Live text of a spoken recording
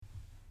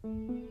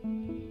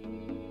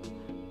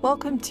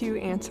Welcome to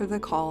Answer the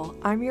Call.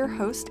 I'm your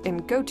host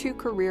and go-to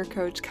career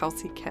coach,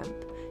 Kelsey Kemp.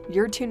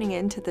 You're tuning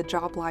in to the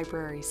Job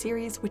Library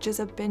series, which is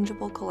a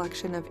bingeable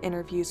collection of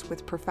interviews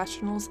with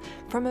professionals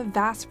from a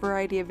vast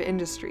variety of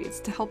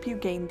industries to help you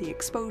gain the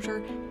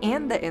exposure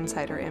and the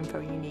insider info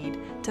you need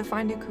to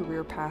find a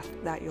career path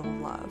that you'll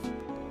love.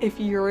 If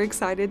you're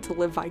excited to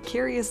live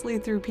vicariously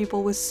through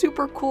people with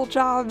super cool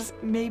jobs,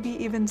 maybe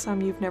even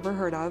some you've never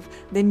heard of,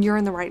 then you're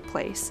in the right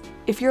place.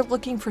 If you're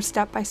looking for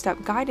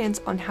step-by-step guidance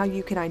on how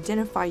you can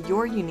identify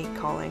your unique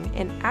calling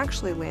and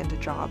actually land a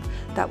job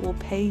that will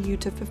pay you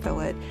to fulfill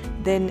it,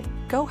 then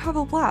go have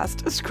a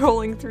blast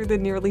scrolling through the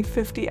nearly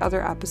 50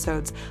 other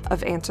episodes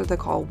of Answer the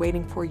Call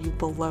waiting for you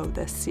below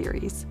this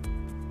series.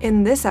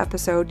 In this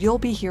episode, you'll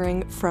be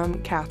hearing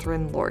from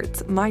Catherine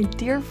Lords, my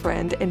dear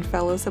friend and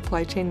fellow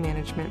supply chain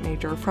management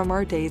major from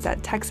our days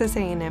at Texas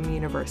A&M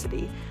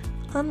University.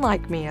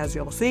 Unlike me, as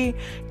you'll see,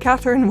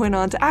 Catherine went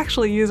on to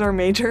actually use our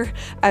major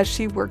as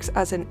she works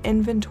as an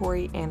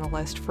inventory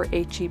analyst for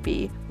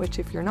H-E-B, which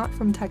if you're not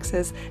from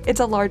Texas,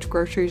 it's a large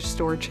grocery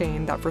store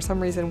chain that for some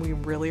reason we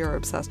really are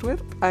obsessed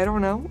with. I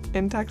don't know,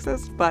 in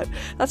Texas, but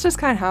that's just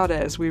kind of how it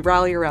is. We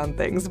rally around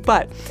things.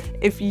 But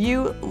if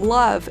you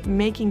love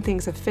making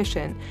things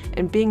efficient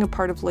and being a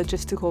part of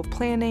logistical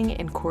planning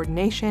and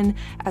coordination,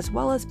 as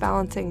well as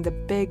balancing the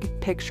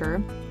big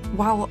picture,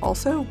 while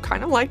also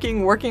kind of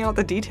liking working out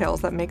the details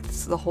that make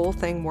the whole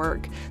thing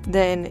work,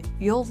 then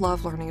you'll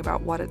love learning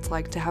about what it's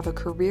like to have a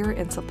career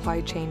in supply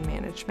chain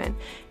management.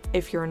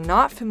 If you're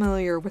not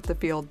familiar with the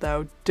field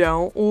though,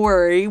 don't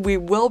worry, we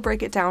will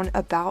break it down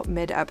about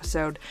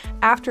mid-episode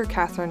after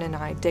Catherine and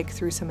I dig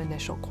through some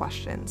initial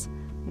questions.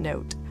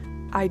 Note,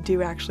 I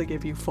do actually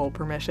give you full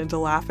permission to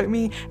laugh at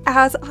me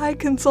as I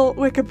consult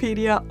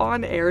Wikipedia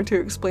on air to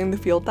explain the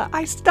field that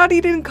I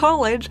studied in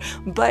college,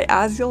 but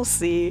as you'll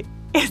see,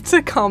 it's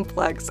a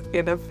complex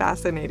and a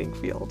fascinating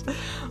field.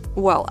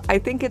 Well, I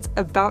think it's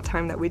about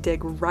time that we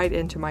dig right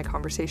into my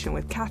conversation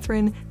with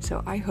Catherine,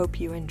 so I hope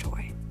you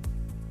enjoy.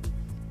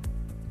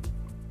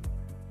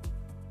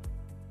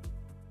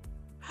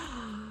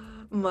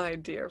 My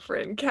dear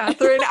friend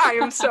Catherine, I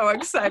am so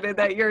excited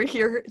that you're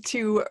here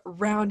to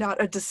round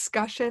out a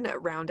discussion,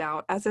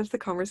 as if the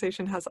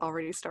conversation has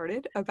already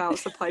started about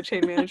supply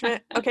chain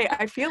management. Okay,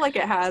 I feel like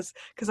it has,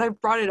 because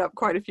I've brought it up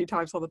quite a few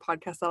times on the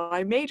podcast that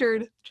I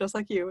majored, just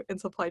like you, in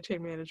supply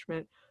chain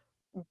management,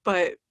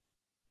 but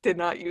did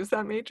not use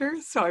that major.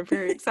 So I'm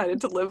very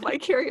excited to live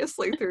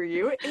vicariously through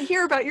you and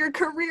hear about your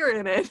career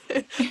in it.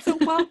 So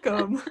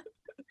welcome.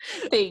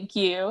 Thank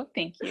you.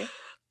 Thank you.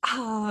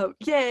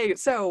 Yay.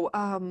 So,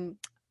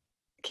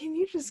 can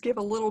you just give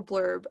a little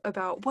blurb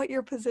about what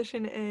your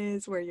position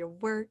is, where you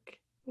work,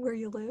 where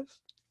you live?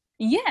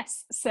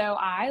 Yes. So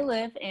I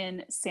live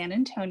in San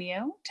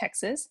Antonio,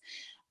 Texas,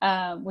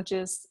 which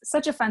is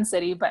such a fun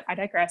city, but I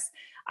digress.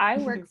 I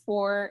work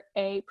for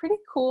a pretty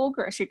cool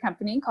grocery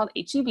company called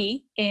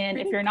H-E-B. And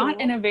if you're not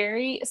in a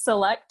very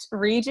select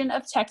region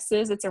of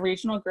Texas, it's a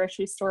regional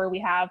grocery store.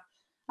 We have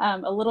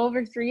a little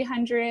over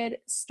 300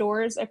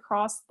 stores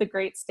across the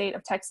great state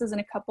of Texas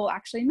and a couple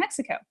actually in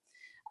Mexico.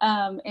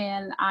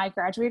 And I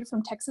graduated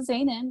from Texas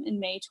A&M in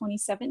May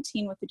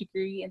 2017 with a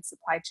degree in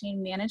supply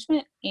chain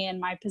management. And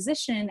my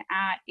position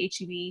at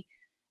H-E-B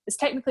is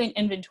technically an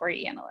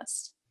inventory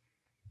analyst.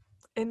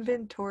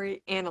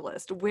 Inventory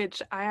analyst,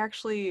 which I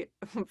actually,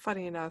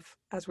 funny enough,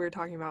 as we were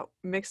talking about,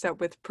 mixed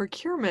up with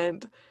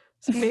procurement.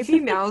 So maybe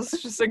now's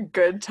just a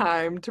good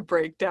time to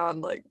break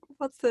down, like,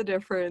 what's the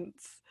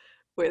difference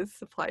with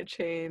supply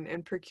chain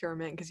and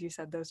procurement? Because you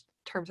said those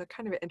terms are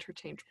kind of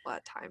interchangeable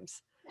at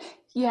times.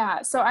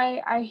 Yeah, so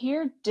I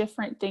hear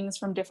different things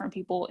from different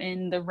people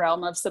in the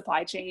realm of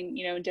supply chain,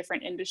 in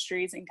different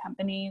industries and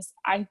companies.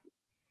 I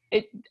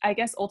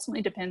guess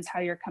ultimately depends how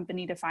your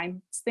company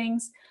defines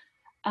things.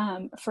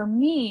 For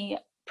me,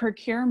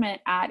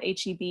 procurement at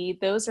H-E-B,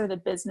 those are the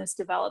business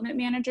development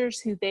managers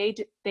who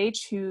they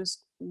choose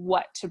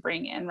what to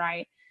bring in,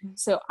 right?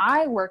 So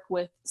I work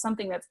with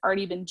something that's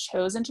already been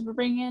chosen to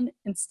bring in.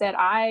 Instead,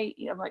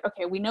 I'm like,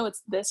 okay, we know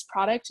it's this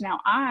product. Now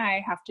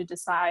I have to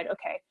decide,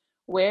 okay,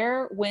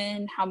 where,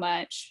 when, how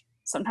much.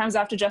 Sometimes I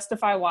have to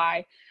justify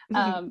why.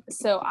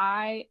 So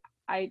I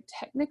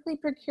technically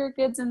procure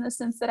goods in the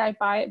sense that I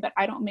buy it, but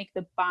I don't make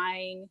the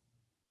buying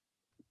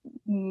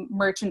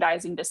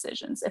merchandising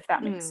decisions, if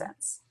that makes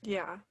sense.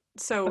 Yeah.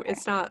 So Okay.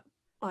 it's not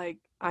like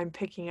I'm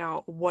picking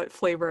out what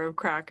flavor of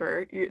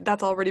cracker.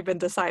 That's already been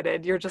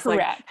decided. You're just like,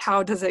 Correct.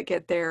 how does it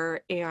get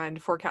there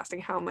and forecasting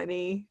how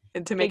many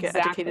and to make an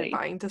educated Exactly.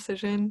 buying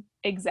decision.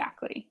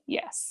 Exactly.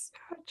 Yes.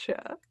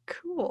 Gotcha.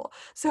 Cool.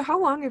 So how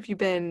long have you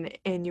been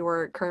in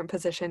your current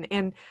position?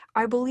 And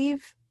I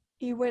believe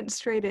you went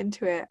straight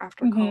into it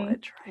after Mm-hmm.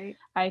 college, right?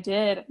 I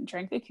did.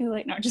 Drank the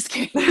Kool-Aid. No, just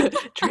kidding.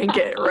 Drink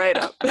it right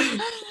up.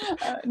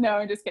 No,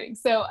 I'm just kidding.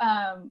 So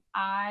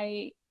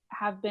I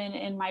have been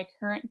in my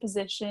current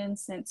position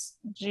since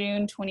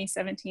June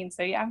 2017.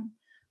 So yeah,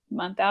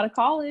 month out of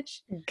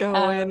college.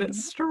 Going Um,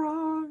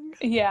 strong.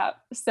 yeah.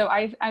 So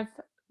I've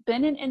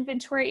been an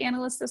inventory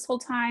analyst this whole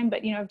time,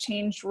 but I've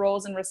changed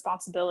roles and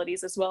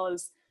responsibilities as well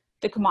as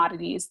the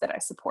commodities that I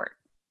support.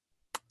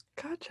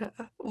 Gotcha.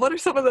 What are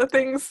some of the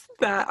things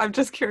that I'm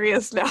just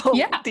curious now?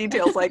 Yeah.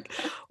 Details, like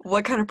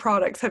what kind of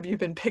products have you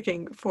been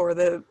picking for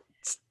the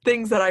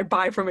things that I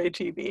buy from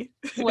HEB?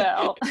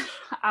 Well,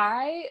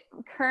 I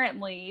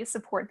currently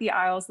support the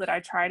aisles that I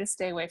try to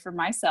stay away from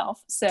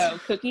myself. So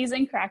cookies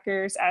and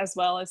crackers, as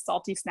well as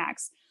salty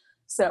snacks.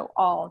 So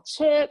all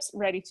chips,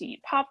 ready to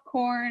eat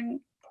popcorn,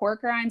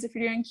 pork rinds if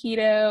you're doing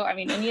keto. I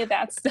mean, any of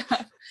that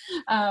stuff.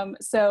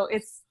 So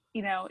it's,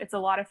 it's a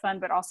lot of fun,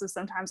 but also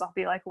sometimes I'll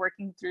be like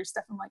working through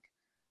stuff. I'm like,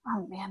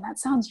 oh man, that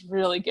sounds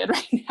really good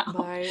right now.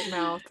 My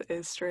mouth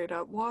is straight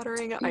up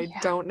watering. I Yeah.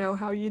 don't know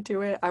how you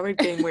do it. I would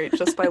gain weight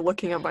just by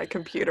looking at my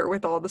computer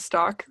with all the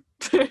stock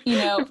in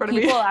front of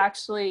me. People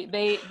actually,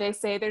 they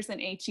say there's an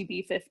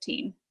HEB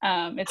 15.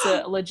 It's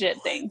a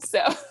legit thing.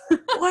 So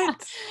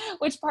What?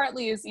 Which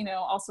partly is,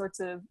 all sorts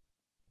of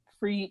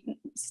free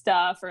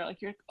stuff, or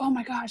like, you're like, oh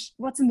my gosh,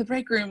 what's in the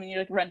break room? And you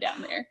like run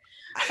down there.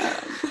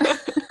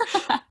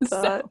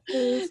 So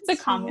it's a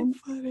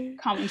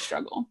common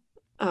struggle.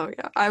 Oh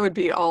yeah, I would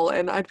be all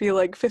in. I'd be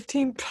like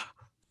 15,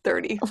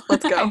 30.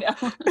 Let's go.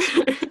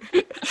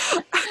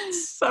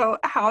 So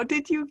how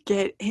did you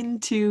get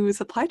into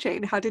supply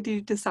chain? How did you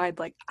decide,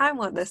 like, I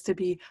want this to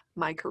be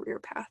my career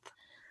path?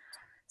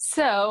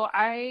 So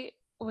I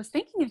was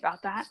thinking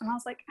about that, and I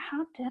was like,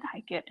 how did I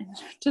get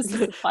into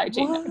supply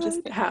chain?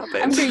 What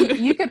happened? I'm sure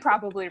you could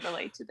probably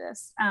relate to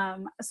this.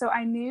 So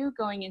I knew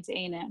going into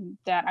A&M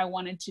that I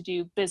wanted to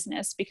do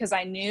business, because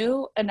I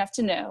knew enough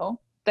to know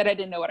that I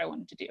didn't know what I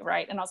wanted to do,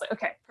 right? And I was like,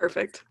 okay,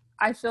 perfect.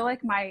 I feel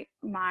like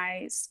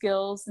my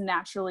skills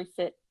naturally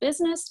fit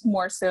business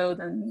more so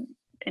than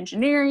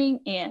engineering.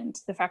 And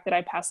the fact that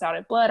I passed out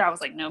at Blood, I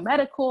was like, no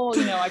medical,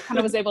 I kind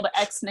of was able to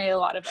ex-nay a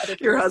lot of other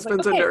people. Your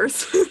husband's a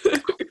nurse.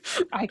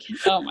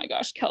 Oh my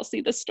gosh, Kelsey,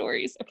 the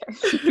stories.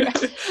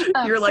 Okay.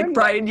 You're like,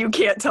 Brian, you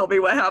can't tell me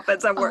what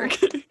happens at work.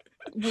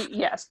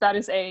 Yes, that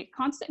is a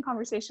constant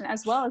conversation,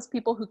 as well as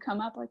people who come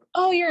up like,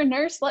 oh, you're a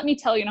nurse, let me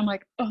tell you. And I'm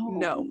like, oh,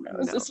 no,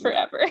 is this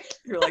forever?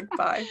 You're like,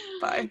 bye.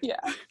 Yeah.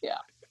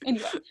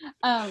 Anyway,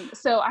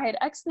 so I had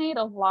ex-nayed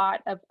a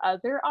lot of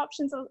other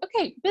options. I was,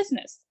 okay,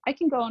 business, I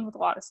can go in with a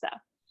lot of stuff.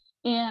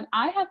 And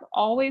I have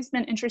always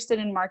been interested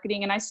in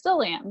marketing, and I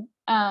still am.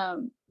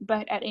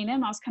 But at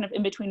A&M, I was kind of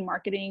in between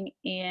marketing,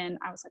 and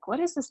I was like,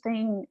 what is this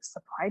thing?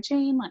 Supply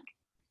chain, like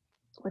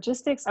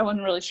logistics? I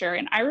wasn't really sure.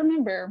 And I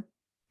remember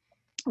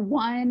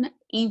one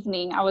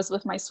evening I was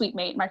with my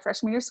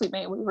freshman year suite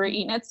mate. We were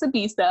eating at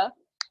Sabisa,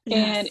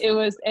 and it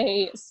was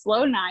a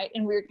slow night,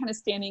 and we were kind of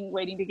standing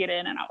waiting to get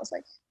in. And I was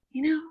like,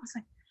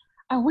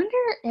 I wonder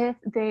if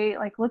they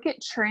like look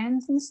at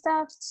trends and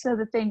stuff so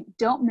that they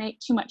don't make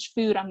too much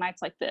food on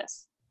nights like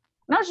this.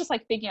 And I was just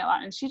like thinking a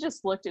lot, and she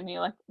just looked at me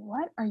like,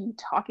 what are you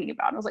talking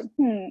about? And I was like,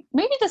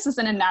 maybe this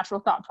isn't a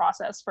natural thought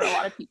process for a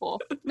lot of people.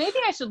 Maybe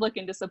I should look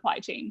into supply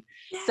chain.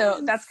 Yes.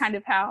 So that's kind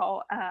of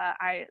how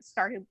I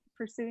started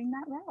pursuing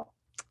that route.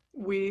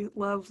 We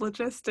love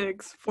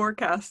logistics,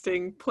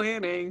 forecasting,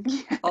 planning,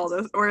 all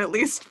this, or at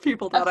least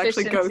people that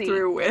actually go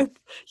through with,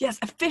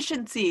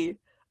 efficiency.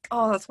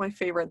 Oh, that's my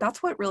favorite.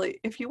 That's what really,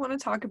 if you want to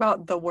talk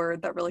about the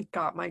word that really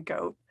got my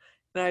goat,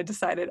 and I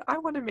decided I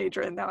want to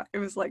major in that. It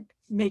was like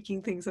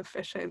making things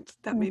efficient.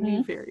 That made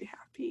me very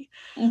happy.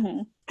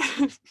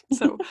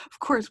 So of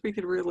course we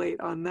could relate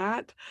on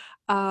that.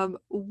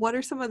 What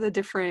are some of the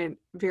different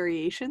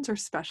variations or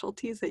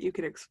specialties that you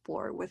could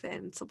explore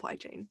within supply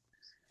chain?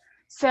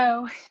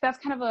 So that's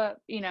kind of a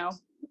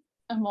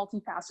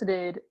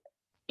multifaceted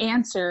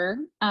answer,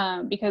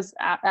 because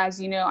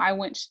as you know, I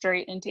went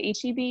straight into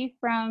HEB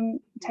from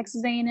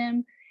Texas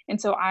A&M.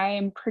 And so I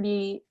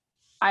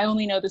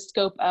only know the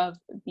scope of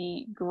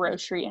the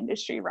grocery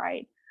industry,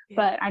 right? Yeah.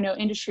 But I know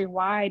industry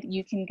wide,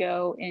 you can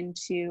go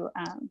into,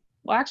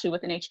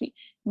 within HEB,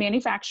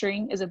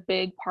 manufacturing is a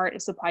big part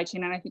of supply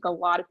chain. And I think a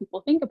lot of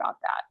people think about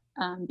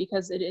that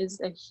because it is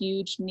a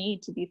huge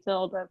need to be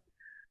filled of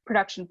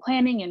production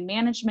planning and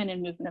management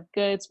and movement of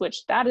goods,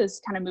 which that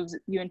is kind of moves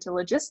you into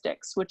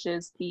logistics, which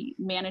is the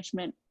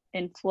management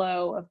and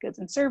flow of goods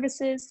and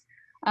services.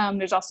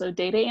 There's also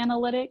data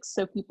analytics.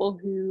 So people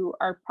who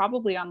are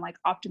probably on like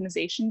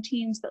optimization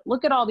teams that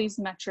look at all these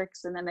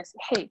metrics and then they say,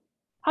 hey,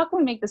 how can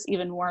we make this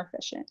even more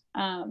efficient?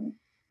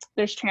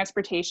 There's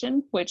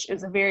transportation, which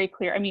is a very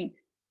clear,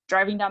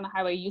 driving down the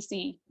highway, you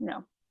see,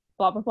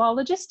 blah, blah, blah,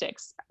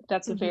 logistics.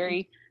 That's a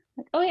very,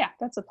 like, oh yeah,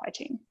 that's supply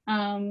chain.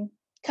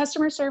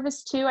 Customer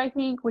service too, I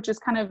think, which is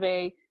kind of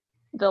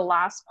the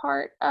last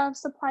part of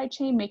supply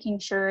chain, making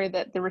sure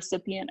that the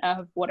recipient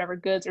of whatever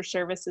goods or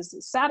services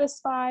is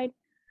satisfied,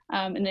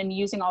 and then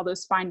using all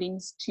those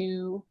findings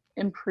to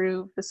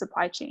improve the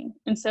supply chain.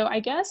 And so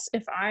I guess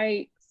if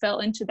I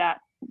fell into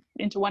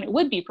one, it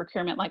would be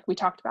procurement, like we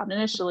talked about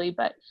initially,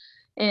 but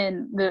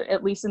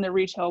at least in the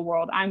retail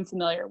world, I'm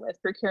familiar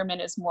with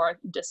procurement is more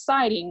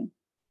deciding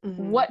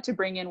what to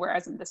bring in,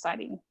 whereas I'm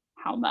deciding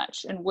how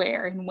much and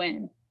where and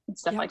when and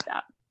stuff like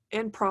that.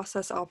 And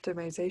process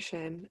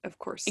optimization, of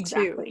course,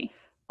 exactly.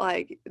 too.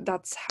 like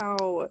that's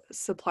how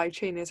supply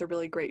chain is a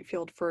really great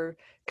field for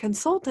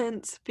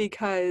consultants,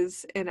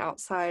 because an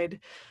outside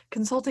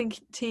consulting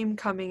team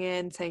coming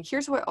in saying,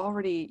 here's what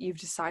already you've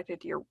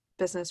decided your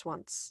business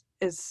wants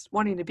is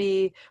wanting to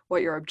be,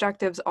 what your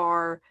objectives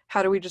are,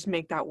 how do we just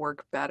make that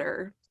work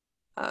better?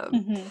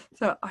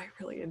 So I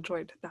really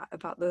enjoyed that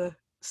about the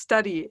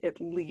study,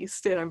 at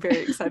least, and I'm very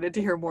excited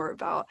to hear more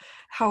about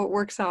how it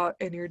works out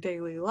in your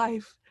daily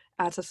life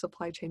as a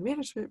supply chain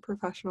management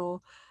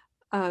professional.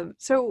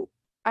 So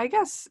I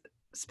guess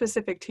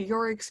specific to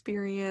your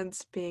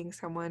experience being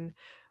someone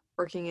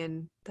working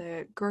in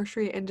the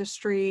grocery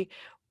industry,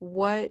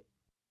 what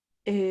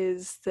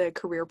is the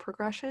career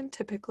progression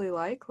typically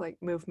like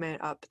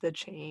movement up the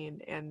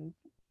chain and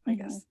I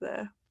guess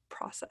the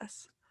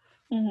process?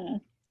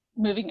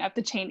 Moving up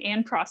the chain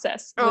and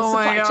process with Oh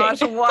my supply gosh,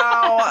 chain.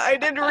 wow. I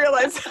didn't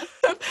realize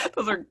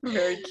those are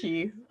very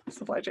key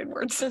supply chain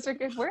words. Those are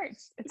good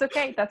words. It's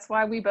okay. That's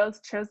why we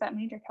both chose that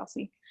major,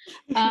 Kelsey.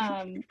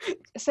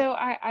 So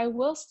I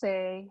will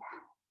say,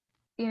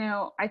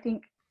 I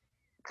think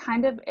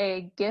kind of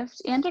a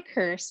gift and a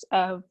curse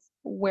of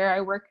where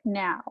I work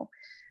now.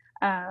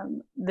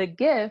 The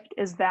gift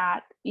is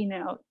that,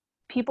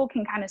 people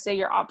can kind of say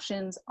your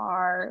options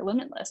are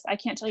limitless. I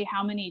can't tell you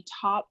how many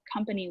top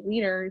company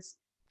leaders,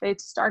 they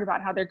start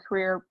about how their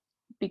career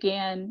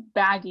began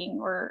bagging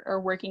or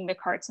working the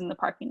carts in the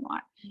parking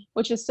lot,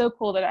 which is so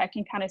cool that I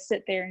can kind of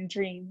sit there and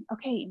dream,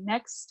 okay,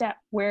 next step,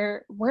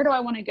 where do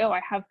I want to go?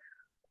 I have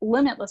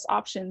limitless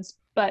options.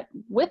 But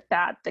with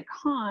that, the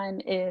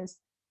con is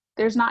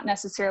there's not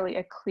necessarily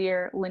a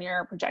clear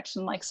linear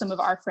projection like some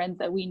of our friends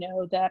that we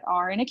know that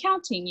are in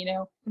accounting,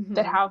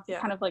 that have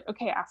kind of like,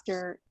 okay,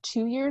 after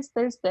 2 years,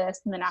 there's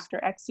this, and then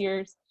after X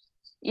years,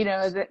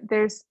 that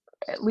there's,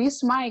 at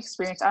least my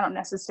experience, I don't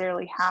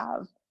necessarily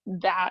have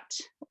that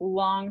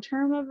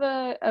long-term of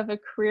a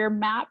career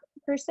map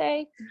per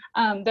se.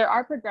 There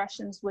are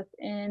progressions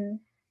within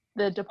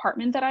the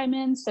department that I'm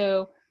in.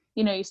 So,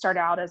 you start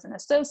out as an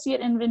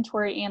associate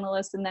inventory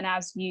analyst, and then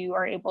as you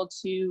are able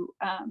to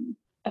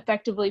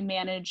effectively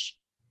manage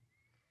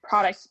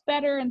products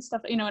better and stuff,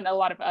 and a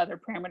lot of other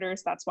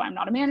parameters. That's why I'm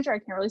not a manager. I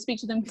can't really speak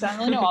to them because I don't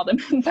really know all them.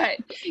 But,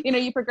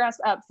 you progress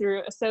up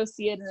through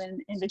associate and then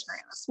inventory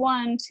analyst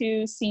 1,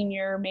 2,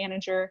 senior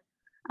manager.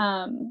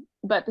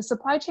 But the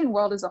supply chain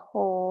world as a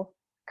whole,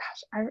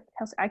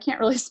 gosh, I can't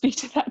really speak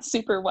to that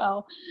super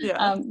well.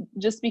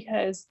 Just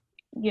because,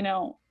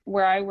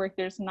 where I work,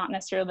 there's not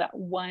necessarily that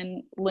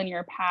one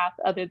linear path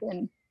other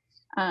than,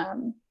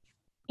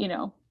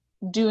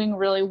 doing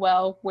really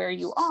well where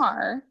you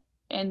are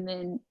and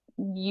then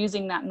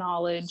using that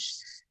knowledge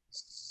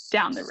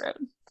down the road.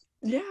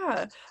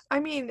 Yeah. I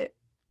mean,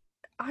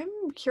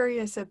 I'm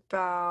curious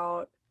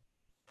about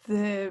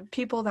the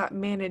people that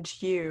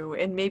manage you,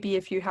 and maybe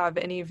if you have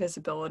any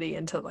visibility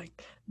into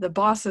like the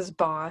boss's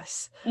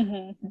boss.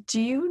 Do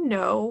you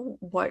know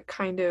what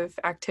kind of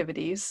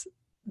activities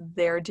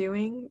they're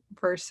doing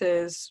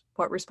versus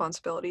what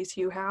responsibilities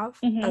you have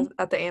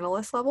at the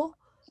analyst level?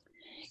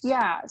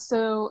 Yeah,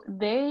 so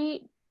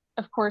they,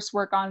 of course,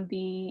 work on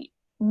the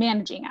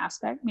managing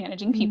aspect,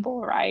 managing people,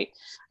 right?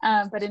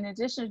 But in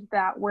addition to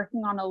that,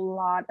 working on a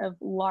lot of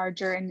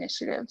larger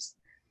initiatives.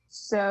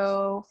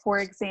 So, for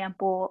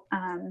example,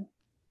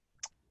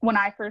 when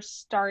I first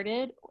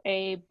started,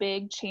 a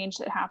big change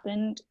that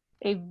happened,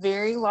 a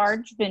very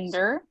large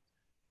vendor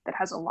that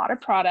has a lot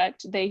of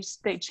product, they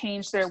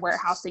changed their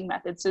warehousing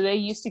method. So they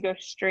used to go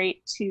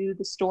straight to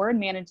the store and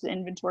manage the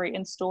inventory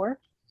in store,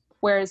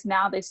 whereas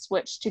now they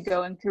switched to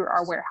going through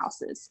our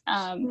warehouses.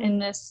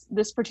 And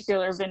this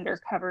particular vendor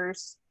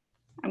covers,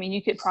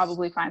 you could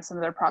probably find some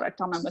of their product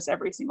on almost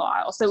every single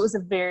aisle. So it was a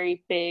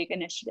very big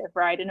initiative,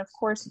 right? And of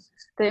course,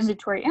 the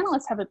inventory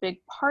analysts have a big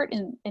part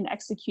in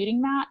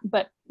executing that,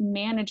 but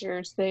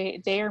managers,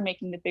 they are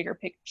making the bigger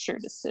picture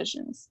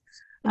decisions.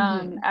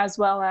 As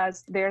well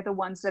as they're the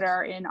ones that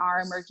are in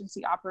our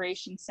emergency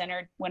operations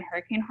center when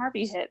Hurricane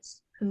Harvey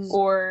hits.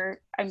 Or,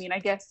 I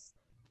guess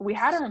we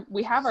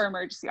have our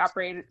emergency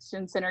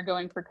operations center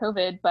going for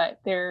COVID, but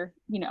they're,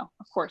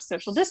 of course,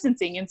 social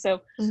distancing. And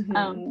so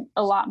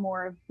a lot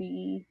more of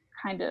the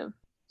kind of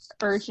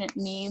urgent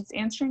needs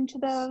answering to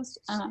those.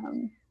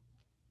 And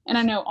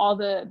I know all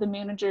the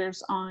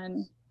managers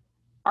on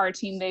our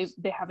team,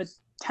 they have a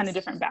ton of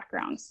different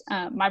backgrounds.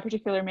 My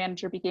particular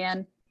manager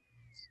began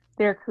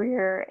their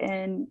career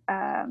in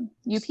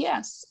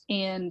UPS,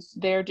 and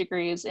their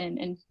degree is in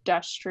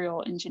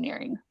industrial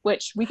engineering,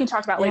 which we can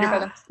talk about later.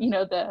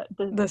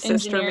 But the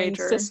sister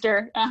major.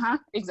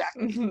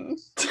 Exactly.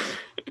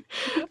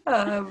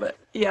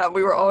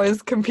 We were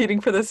always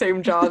competing for the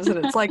same jobs,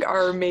 and it's like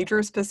our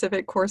major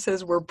specific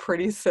courses were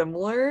pretty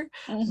similar,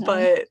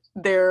 but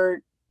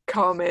they're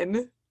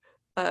common.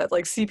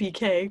 Like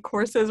CPK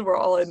courses were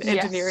all in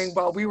engineering,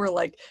 while we were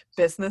like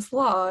business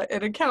law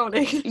and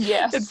accounting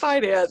and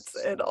finance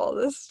and all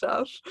this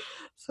stuff.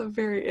 So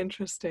very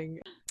interesting.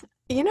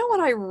 You know what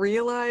I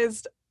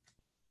realized?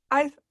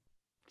 I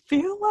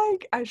feel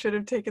like I should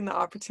have taken the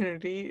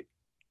opportunity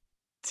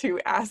to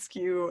ask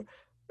you,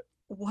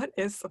 what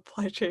is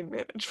supply chain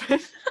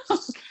management?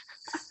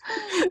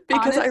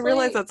 Because I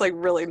realize Honestly, that's like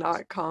really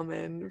not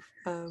commonly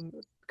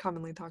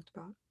talked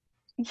about.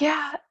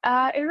 yeah,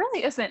 it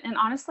really isn't. And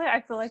honestly,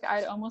 I feel like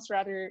I'd almost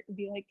rather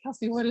be like,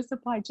 Kelsey, what is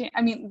supply chain?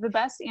 I mean, the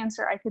best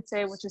answer I could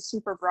say, which is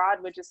super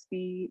broad, would just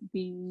be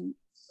the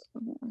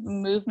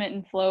movement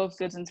and flow of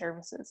goods and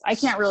services. I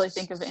can't really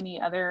think of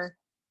any other,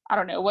 I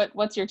don't know,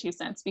 what's your 2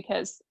 cents?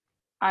 Because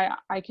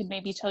I could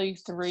maybe tell you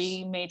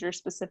 3 major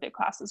specific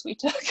classes we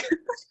took.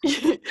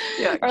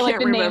 Yeah, Or like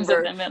can't the names of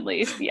remember. them at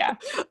least. Yeah.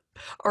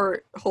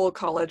 Our whole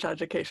college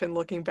education,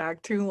 looking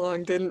back too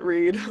long, didn't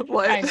read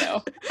what. I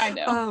know. I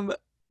know. um,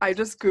 I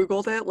just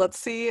Googled it. Let's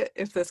see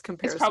if this It's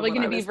compares to probably what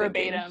going I to be was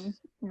thinking. Um,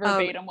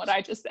 verbatim what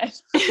I just said.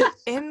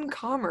 in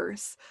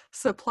commerce,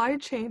 supply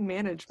chain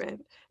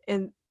management,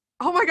 and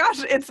oh my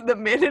gosh, it's the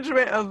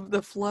management of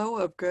the flow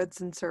of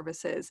goods and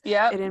services.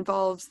 Yep. It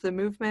involves the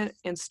movement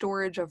and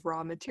storage of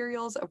raw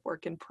materials, of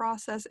work in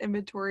process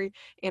inventory,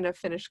 and of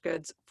finished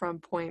goods from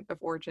point of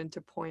origin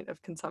to point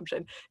of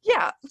consumption.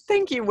 Yeah,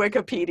 thank you,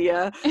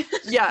 Wikipedia.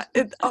 Yeah,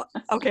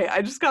 okay,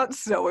 I just got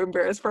so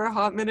embarrassed for a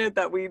hot minute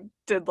that we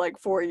did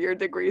like 4-year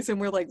degrees and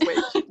we're like, wait,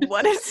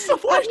 what is How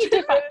supply do you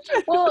chain define?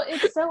 management? Well,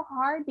 it's so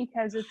hard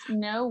because it's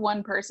no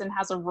one person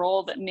has a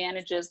role that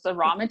manages the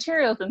raw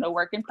materials and the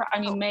work in I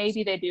mean, Oh,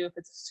 maybe they do if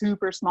it's a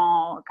super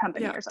small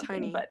company yeah, or something,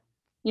 tiny. but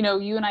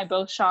you and I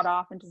both shot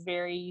off into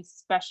very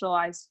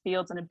specialized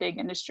fields in a big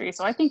industry.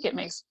 So I think it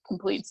makes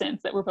complete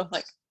sense that we're both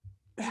like,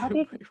 how do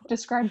you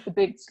describe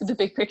the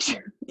big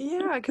picture?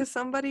 Yeah, because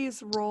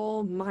somebody's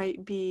role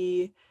might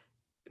be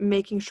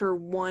making sure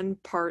one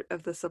part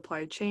of the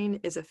supply chain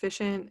is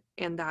efficient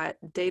and that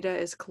data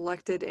is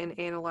collected and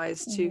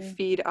analyzed to Mm-hmm.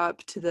 feed up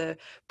to the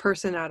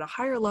person at a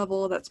higher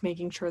level that's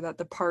making sure that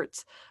the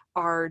parts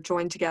are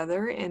joined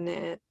together in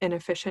an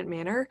efficient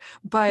manner.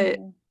 But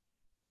Mm-hmm.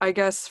 I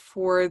guess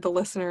for the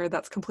listener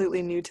that's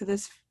completely new to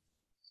this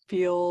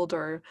field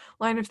or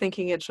line of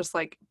thinking, it's just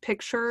like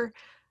picture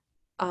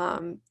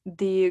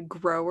the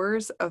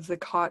growers of the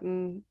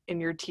cotton in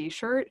your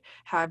t-shirt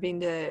having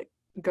to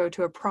go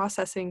to a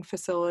processing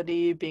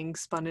facility, being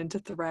spun into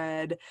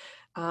thread.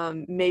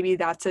 Maybe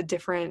that's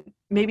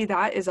maybe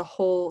that is a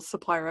whole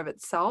supplier of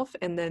itself,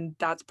 and then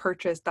that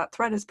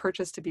thread is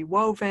purchased to be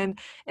woven,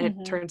 and it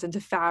Mm-hmm. turns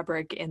into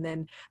fabric, and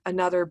then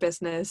another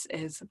business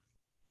is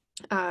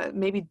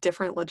maybe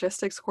different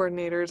logistics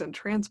coordinators and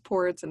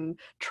transports and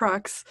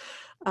trucks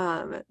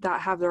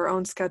that have their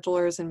own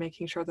schedulers and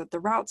making sure that the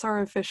routes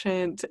are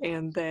efficient,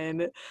 and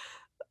then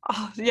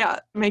yeah,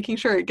 making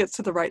sure it gets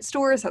to the right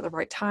stores at the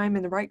right time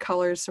and the right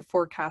colors to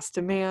forecast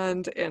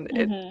demand. And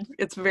Mm-hmm.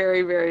 it's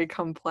very, very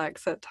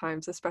complex at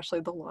times,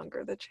 especially the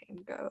longer the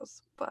chain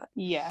goes. But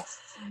Yes.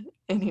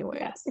 anyway,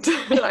 Yes.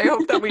 I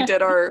hope that we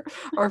did our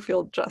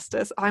field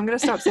justice. I'm gonna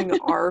stop saying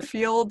our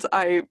field.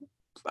 I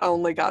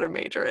only got a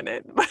major in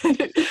it,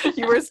 but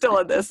you were still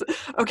in this.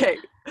 Okay,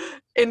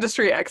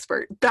 industry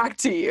expert, back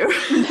to you.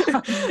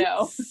 No,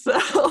 no.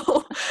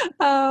 So,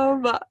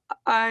 um,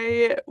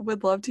 I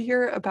would love to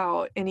hear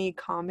about any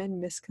common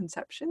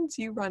misconceptions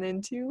you run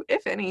into,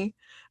 if any,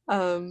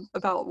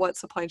 about what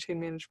supply chain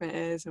management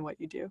is and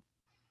what you do.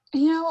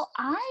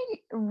 I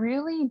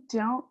really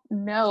don't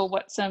know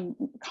what some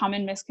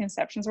common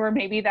misconceptions were.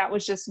 Maybe that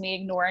was just me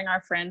ignoring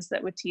our friends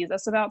that would tease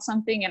us about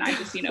something and I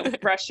just,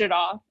 brushed it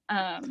off.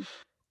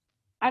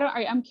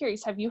 I'm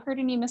curious, have you heard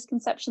any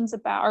misconceptions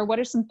about, or what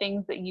are some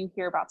things that you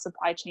hear about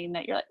supply chain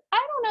that you're like, I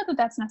don't know that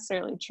that's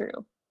necessarily true?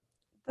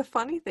 The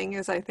funny thing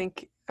is, I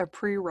think a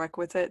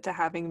prerequisite to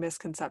having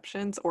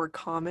misconceptions or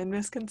common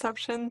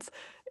misconceptions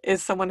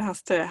is someone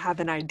has to have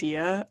an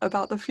idea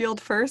about the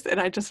field first. And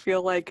I just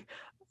feel like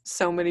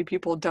so many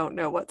people don't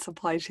know what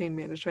supply chain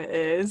management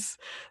is.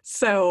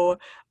 So,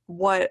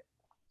 what,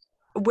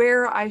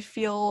 where I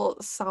feel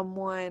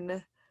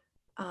someone,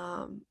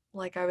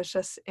 like I was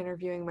just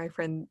interviewing my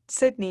friend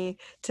Sydney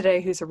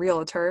today, who's a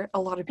realtor, a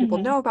lot of people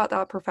Mm-hmm. know about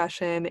that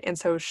profession. And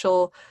so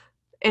she'll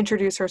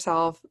introduce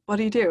herself. What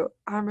do you do?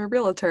 I'm a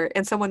realtor.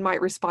 And someone might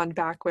respond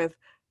back with,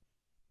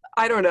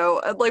 I don't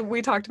know. Like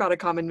we talked about, a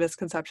common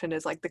misconception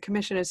is like the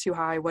commission is too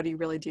high. What do you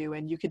really do?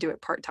 And you could do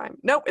it part time.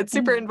 Nope, it's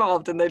super Mm-hmm.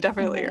 involved and they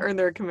definitely Mm-hmm. earn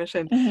their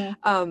commission.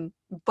 Mm-hmm.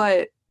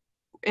 But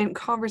in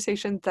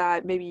conversations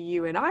that maybe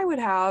you and I would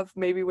have,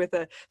 maybe with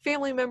a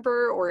family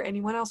member or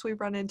anyone else we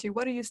run into,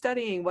 what are you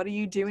studying? What are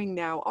you doing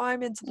now? Oh,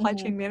 I'm in supply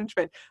Mm-hmm. chain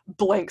management.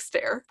 Blank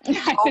stare.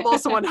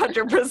 Almost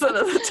 100%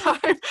 of the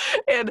time.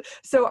 And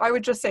so I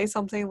would just say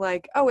something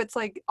like, oh, it's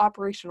like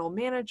operational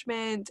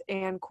management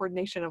and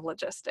coordination of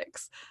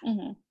logistics.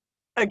 Mm-hmm.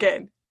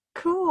 Again,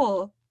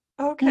 cool.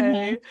 Mm-hmm.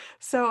 Okay.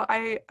 So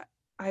I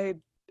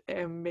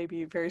am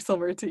maybe very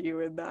similar to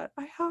you in that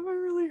I haven't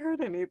really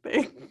heard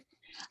anything.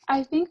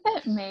 I think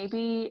that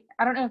maybe,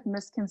 I don't know if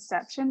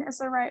misconception is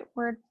the right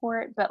word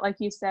for it, but like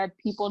you said,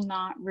 people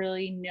not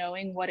really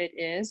knowing what it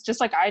is.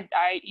 Just like had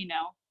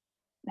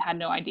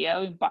no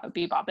idea,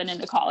 be bopping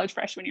into college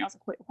freshman year. I was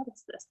like, wait, what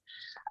is this?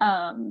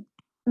 Um,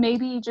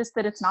 Maybe just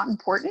that it's not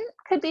important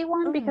could be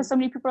one, because Mm, so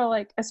many people are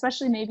like,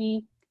 especially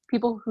maybe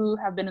people who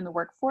have been in the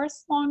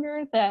workforce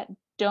longer that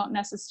don't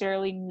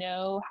necessarily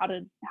know how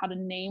to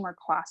name or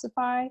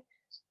classify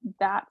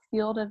that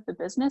field of the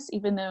business,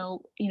 even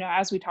though,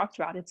 as we talked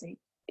about,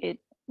 it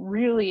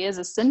really is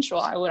essential,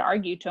 I would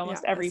argue, to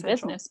almost every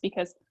essential. business,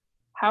 because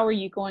how are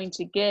you going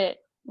to get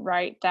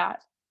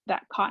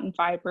that cotton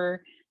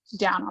fiber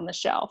down on the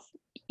shelf,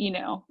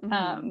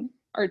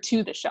 or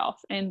to the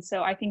shelf? And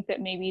so I think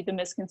that maybe the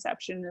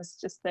misconception is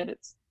just that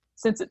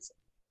since it's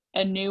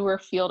a newer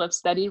field of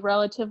study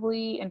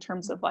relatively in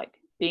terms of like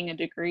being a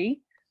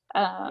degree,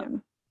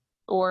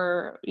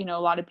 or a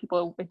lot of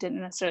people, it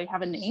didn't necessarily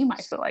have a name,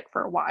 I feel like,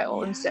 for a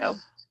while. And so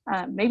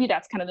maybe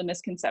that's kind of the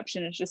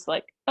misconception. It's just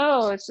like,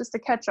 oh, it's just a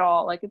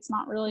catch-all, like it's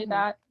not really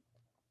that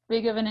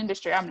big of an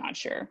industry. I'm not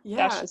sure.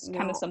 That's just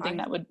kind of something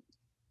that would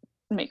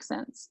make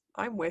sense.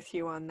 I'm with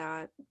you on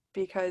that,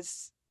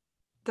 because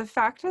the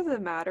fact of the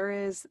matter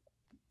is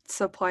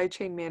supply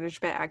chain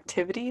management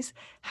activities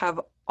have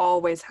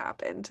always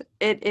happened.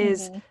 It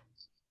is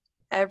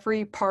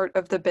every part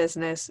of the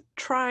business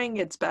trying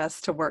its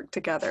best to work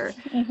together.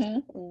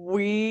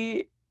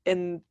 We,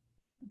 in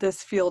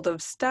this field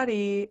of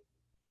study,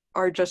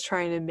 are just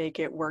trying to make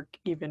it work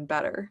even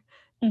better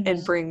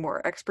and bring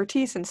more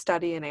expertise and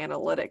study and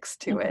analytics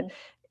to it.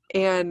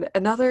 And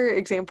another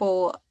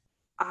example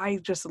I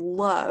just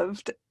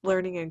loved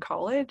learning in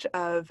college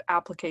of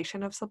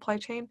application of supply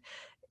chain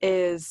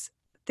is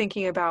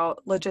thinking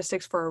about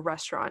logistics for a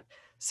restaurant.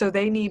 So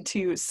they need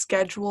to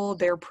schedule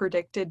their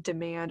predicted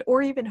demand,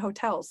 or even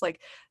hotels,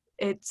 like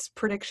it's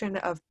prediction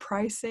of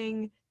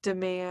pricing,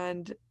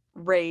 demand,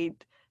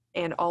 rate,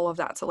 and all of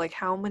that. So like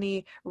how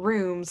many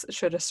rooms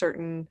should a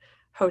certain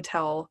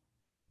hotel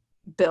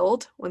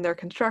build when they're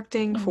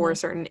constructing for a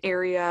certain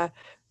area,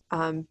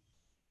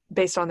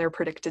 based on their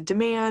predicted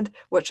demand?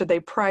 What should they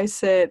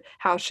price it?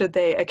 How should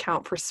they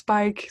account for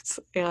spikes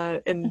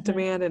in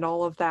demand and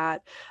all of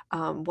that?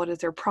 What is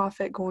their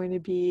profit going to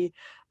be?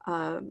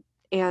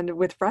 And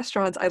with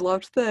restaurants, I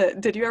loved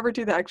did you ever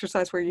do the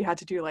exercise where you had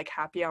to do like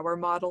happy hour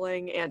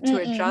modeling and to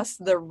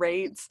adjust the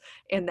rates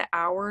and the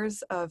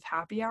hours of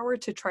happy hour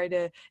to try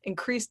to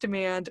increase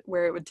demand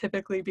where it would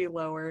typically be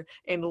lower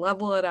and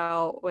level it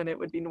out when it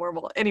would be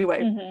normal?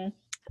 Anyway,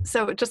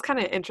 so just kind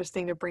of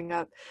interesting to bring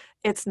up.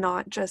 It's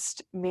not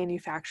just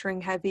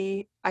manufacturing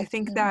heavy. I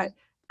think that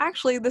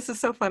actually, this is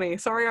so funny.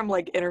 Sorry, I'm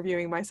like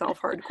interviewing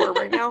myself hardcore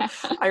right now.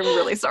 I'm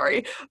really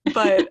sorry.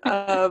 But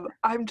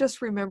I'm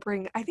just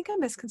remembering, I think a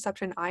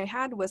misconception I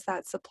had was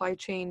that supply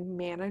chain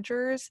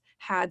managers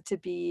had to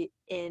be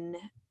in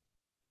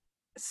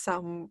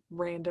some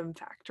random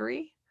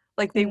factory.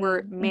 Like they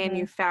were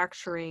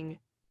manufacturing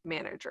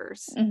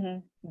managers.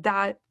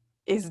 That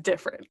is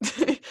different.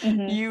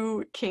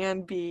 You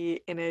can be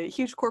in a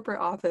huge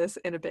corporate office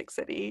in a big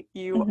city.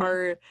 You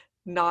are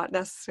not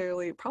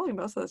necessarily, probably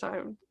most of the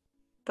time,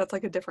 that's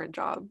like a different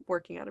job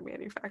working at a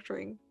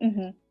manufacturing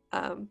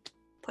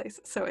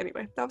place. So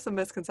anyway, that was a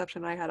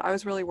misconception I had. I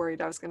was really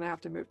worried I was going to have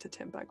to move to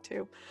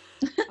Timbuktu.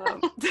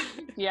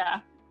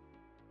 Yeah.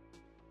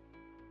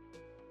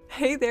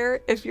 Hey there,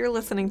 if you're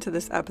listening to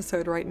this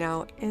episode right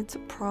now, it's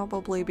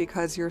probably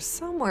because you're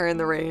somewhere in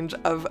the range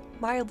of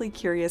mildly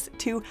curious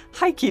to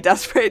high-key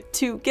desperate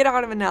to get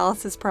out of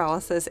analysis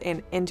paralysis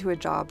and into a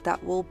job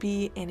that will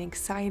be an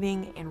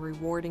exciting and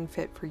rewarding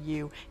fit for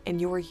you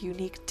and your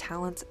unique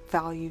talents,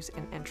 values,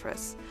 and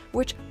interests.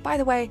 Which, by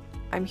the way,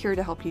 I'm here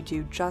to help you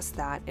do just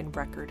that in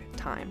record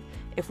time.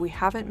 If we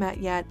haven't met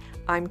yet,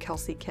 I'm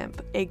Kelsey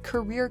Kemp, a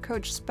career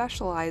coach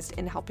specialized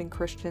in helping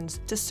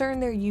Christians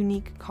discern their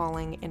unique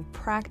calling and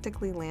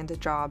practically land a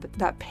job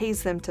that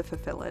pays them to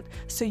fulfill it,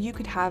 so you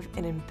could have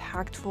an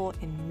impactful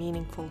and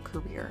meaningful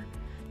career.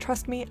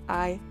 Trust me,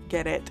 I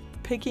get it.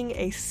 Picking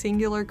a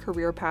singular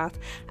career path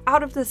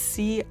out of the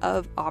sea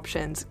of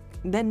options,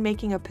 then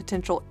making a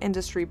potential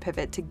industry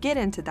pivot to get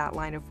into that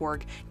line of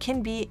work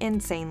can be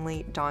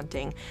insanely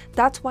daunting.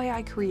 That's why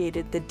I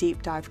created the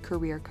Deep Dive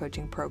Career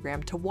Coaching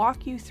Program to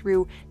walk you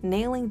through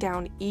nailing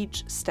down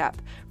each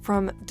step,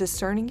 from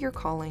discerning your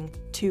calling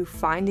to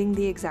finding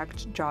the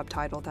exact job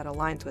title that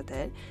aligns with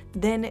it,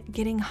 then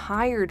getting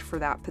hired for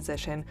that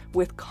position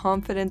with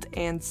confidence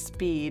and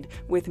speed,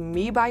 with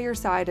me by your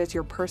side as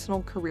your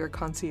personal career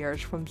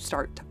concierge from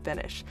start to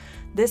finish.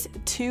 This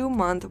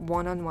 2-month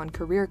one-on-one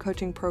career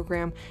coaching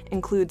program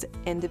includes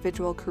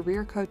individual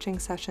career coaching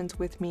sessions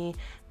with me,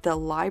 the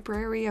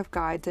library of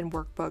guides and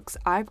workbooks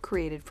I've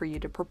created for you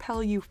to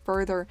propel you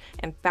further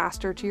and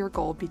faster to your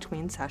goal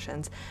between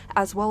sessions,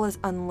 as well as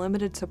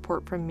unlimited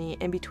support from me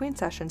in between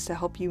sessions to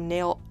help you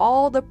nail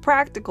all the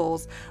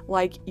practicals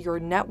like your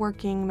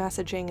networking,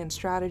 messaging, and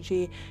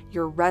strategy,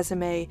 your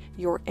resume,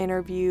 your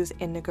interviews,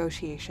 and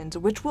negotiations,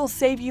 which will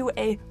save you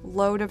a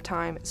load of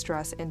time,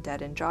 stress, and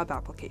dead-end job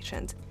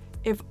applications.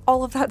 If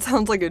all of that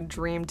sounds like a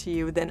dream to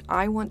you, then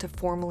I want to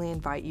formally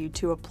invite you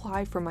to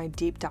apply for my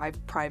Deep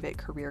Dive private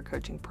career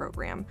coaching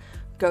program.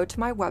 Go to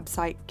my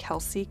website,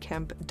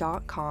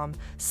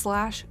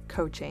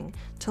 kelseykemp.com/coaching,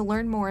 to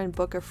learn more and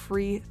book a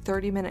free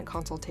 30-minute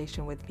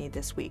consultation with me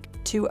this week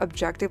to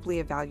objectively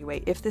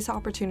evaluate if this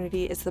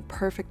opportunity is the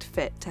perfect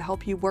fit to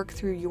help you work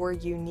through your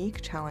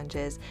unique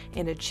challenges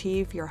and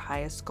achieve your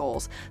highest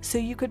goals, so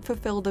you could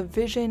fulfill the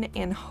vision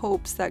and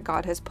hopes that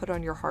God has put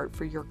on your heart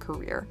for your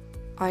career.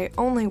 I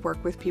only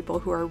work with people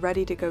who are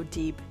ready to go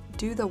deep,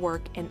 do the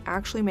work, and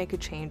actually make a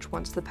change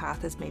once the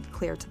path is made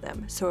clear to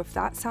them. So if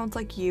that sounds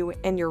like you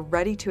and you're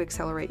ready to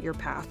accelerate your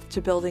path to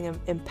building an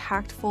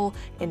impactful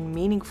and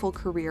meaningful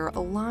career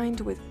aligned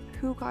with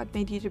who God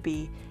made you to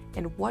be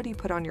and what He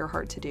put on your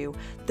heart to do,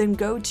 then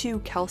go to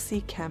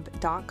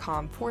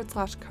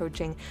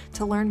kelseykemp.com/coaching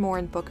to learn more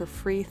and book a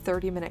free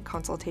 30-minute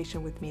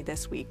consultation with me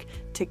this week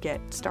to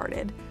get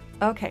started.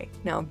 Okay,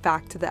 now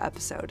back to the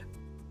episode.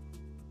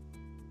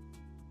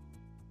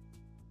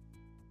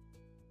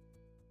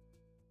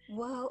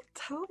 Well,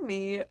 tell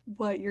me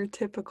what your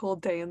typical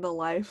day in the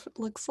life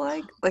looks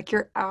like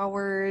your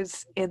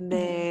hours and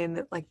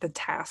then like the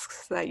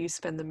tasks that you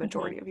spend the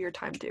majority of your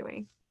time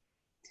doing.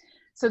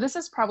 So this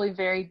is probably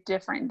very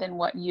different than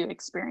what you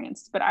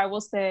experienced, but I will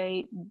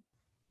say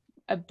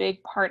a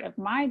big part of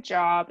my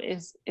job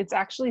is it's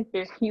actually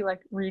very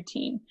like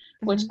routine,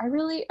 which I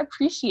really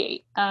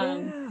appreciate.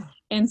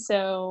 And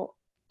so,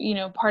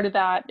 part of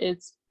that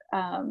is,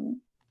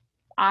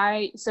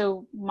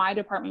 so my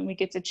department, we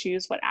get to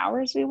choose what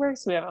hours we work.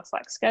 So we have a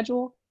flex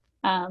schedule.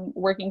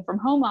 Working from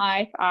home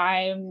life,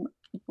 I'm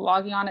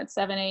logging on at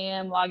 7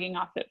 a.m., logging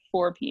off at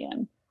 4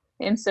 p.m.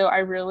 And so I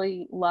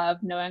really love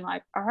knowing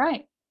like, all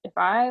right, if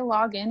I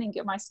log in and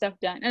get my stuff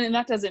done, and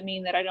that doesn't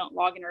mean that I don't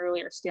log in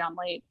early or stay on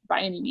late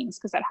by any means,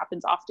 because that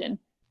happens often,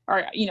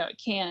 or,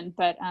 it can,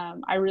 but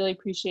I really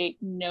appreciate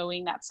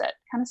knowing that set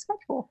kind of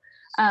schedule.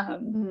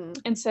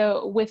 And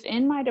so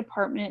within my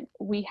department,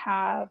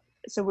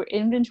 so we're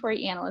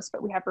inventory analysts,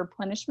 but we have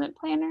replenishment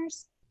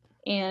planners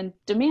and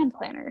demand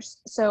planners.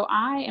 So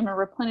I am a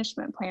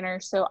replenishment planner.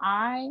 So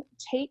I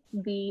take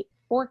the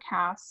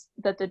forecasts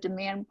that the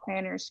demand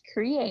planners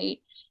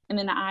create, and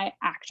then I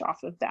act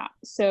off of that.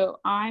 So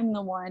I'm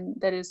the one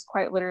that is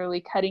quite literally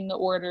cutting the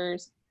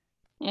orders,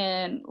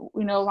 and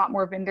a lot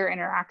more vendor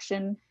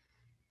interaction.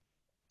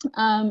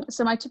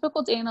 So my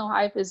typical day in the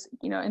life is,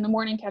 in the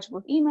morning, catch up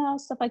with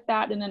emails, stuff like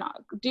that. And then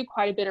I'll do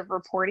quite a bit of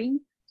reporting.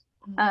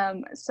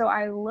 So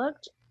I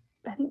looked,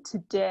 I think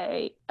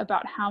today,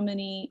 about how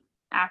many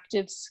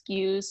active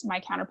SKUs my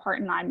counterpart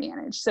and I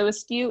manage. So a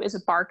SKU is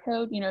a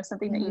barcode,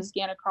 something that you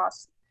scan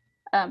across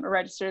a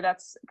register.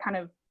 That's kind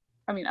of,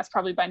 that's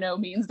probably by no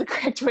means the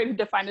correct way to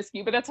define a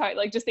SKU, but that's how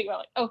I just think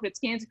about if it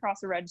scans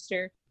across a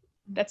register,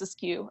 that's a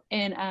SKU.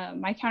 And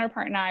my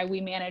counterpart and I, we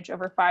manage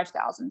over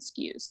 5,000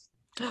 SKUs.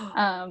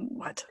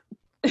 What?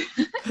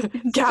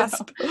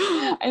 Gasp.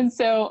 And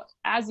so,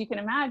 as you can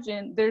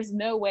imagine, there's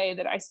no way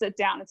that I sit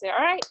down and say, all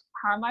right,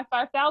 how are my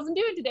 5,000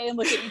 doing today, and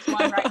look at each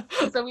one, right?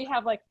 So we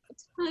have like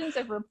tons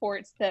of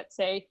reports that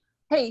say,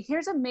 hey,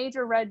 here's a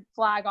major red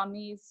flag on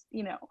these,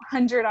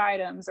 100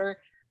 items, or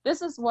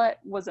this is what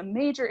was a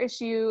major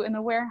issue in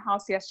the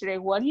warehouse yesterday.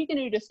 What are you going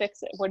to do to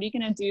fix it? What are you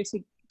going to do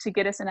to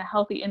get us in a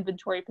healthy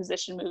inventory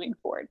position moving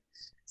forward?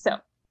 So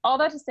all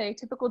that to say,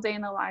 typical day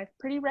in the life,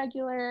 pretty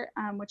regular,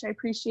 which I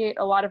appreciate.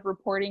 A lot of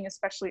reporting,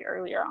 especially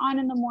earlier on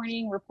in the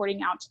morning,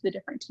 reporting out to the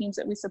different teams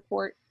that we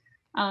support,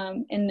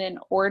 and then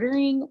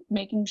ordering,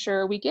 making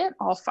sure we get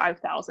all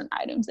 5,000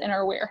 items in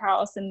our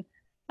warehouse. And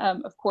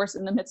of course,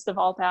 in the midst of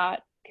all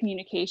that,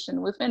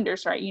 communication with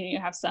vendors, right? You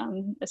have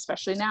some,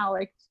 especially now,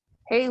 like,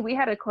 hey, we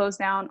had to close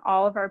down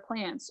all of our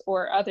plants,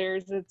 or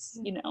others, it's,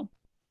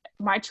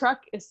 my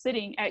truck is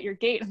sitting at your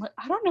gate. I'm like,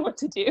 I don't know what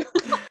to do.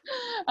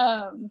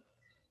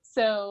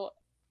 So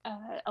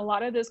a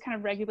lot of those kind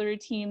of regular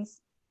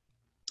routines.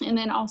 And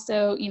then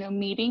also,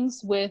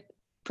 meetings with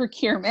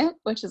procurement,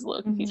 which is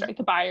low confused, right?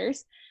 The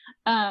buyers,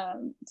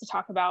 to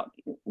talk about,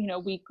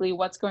 weekly,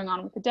 what's going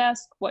on with the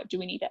desk, what do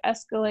we need to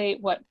escalate,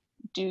 what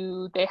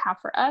do they have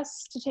for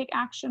us to take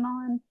action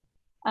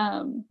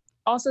on.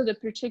 Also, the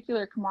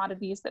particular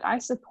commodities that I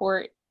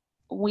support,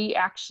 we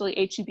actually,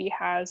 H-E-B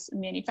has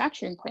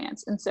manufacturing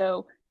plants. And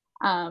so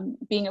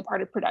being a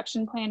part of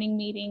production planning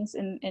meetings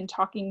and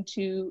talking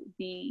to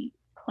the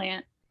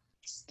plant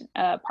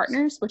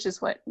partners, which is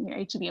what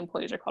H-E-B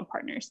employees are called,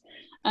 partners.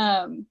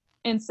 And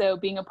so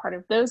being a part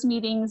of those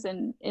meetings,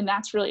 and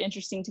that's really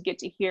interesting to get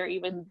to hear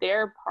even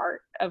their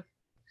part of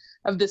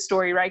the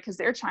story, right? Because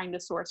they're trying to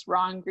source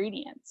raw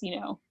ingredients,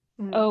 oh,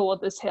 well,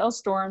 this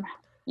hailstorm,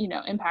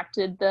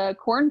 impacted the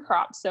corn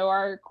crop, so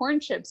our corn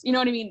chips, you know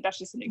what I mean? That's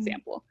just an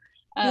example.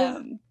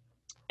 And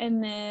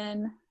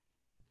then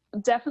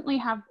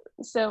definitely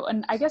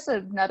and I guess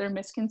another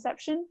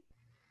misconception,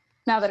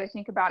 now that I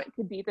think about it,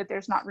 could be that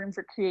there's not room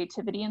for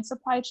creativity in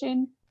supply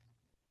chain.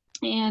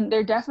 And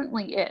there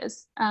definitely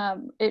is.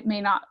 It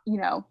may not,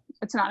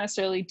 it's not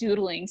necessarily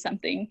doodling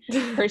something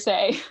per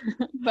se,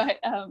 but,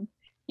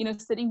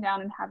 sitting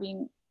down and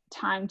having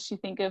time to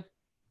think of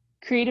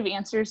creative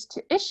answers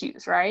to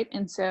issues, right?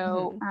 And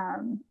so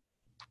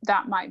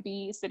that might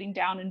be sitting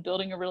down and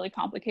building a really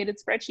complicated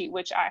spreadsheet,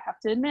 which I have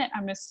to admit,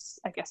 I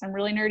guess I'm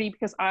really nerdy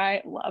because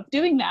I love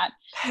doing that.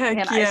 Heck,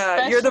 and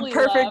yeah, you're the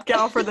perfect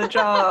gal for the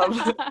job.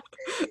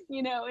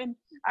 And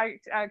I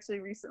actually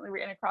recently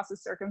ran across a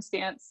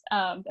circumstance that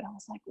I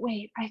was like,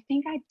 wait, I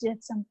think I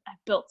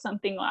built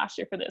something last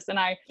year for this. And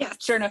I,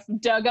 sure enough,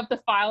 dug up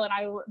the file and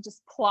I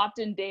just plopped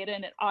in data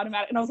and it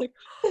automatic. And I was like,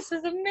 this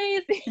is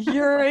amazing.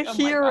 You're like, a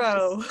hero.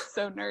 Oh my gosh,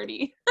 so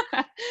nerdy.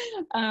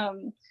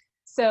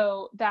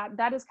 So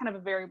that is kind of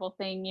a variable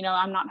thing. You know,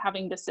 I'm not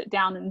having to sit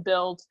down and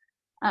build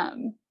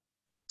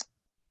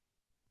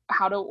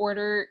how to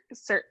order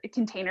certain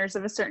containers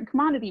of a certain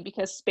commodity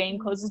because Spain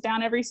closes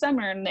down every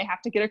summer and they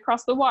have to get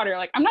across the water.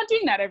 Like, I'm not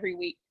doing that every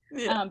week.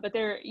 But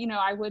there, you know,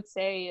 I would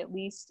say at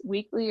least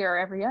weekly or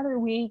every other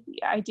week,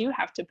 I do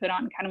have to put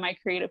on kind of my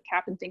creative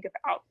cap and think of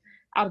out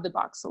of the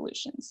box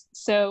solutions.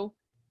 So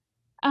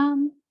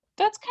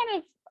that's kind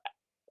of,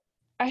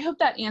 I hope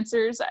that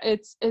answers.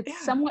 It's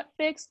somewhat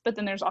fixed, but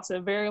then there's also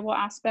a variable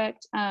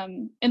aspect.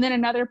 And then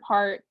another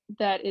part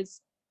that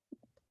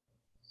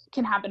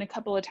can happen a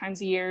couple of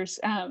times a year,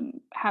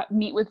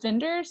 meet with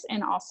vendors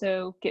and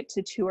also get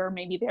to tour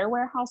maybe their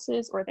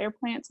warehouses or their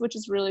plants, which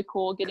is really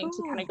cool, getting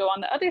to kind of go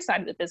on the other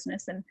side of the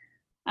business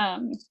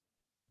and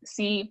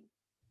see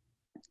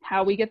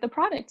how we get the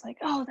product. Like,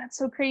 oh, that's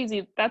so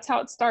crazy. That's how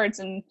it starts.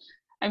 And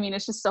I mean,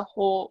 it's just a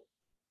whole,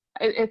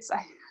 I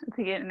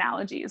think an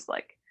analogy is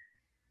like,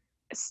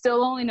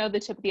 still only know the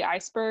tip of the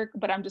iceberg,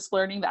 but I'm just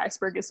learning the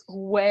iceberg is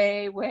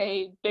way,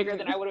 way bigger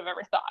than I would have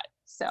ever thought.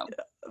 So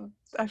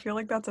I feel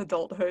like that's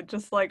adulthood,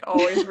 just like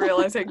always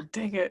realizing,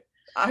 dang it,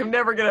 I'm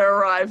never gonna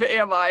arrive,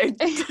 am I?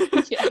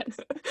 Yes.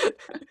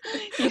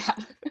 Yeah.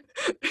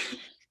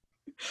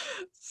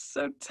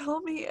 So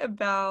tell me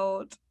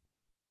about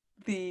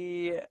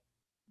the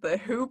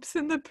hoops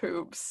and the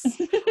poops.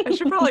 I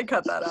should probably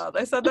cut that out.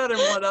 I said that in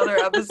one other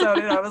episode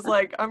and I was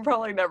like, I'm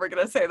probably never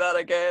gonna say that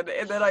again.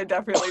 And then I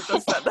definitely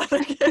just said that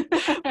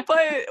again.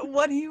 But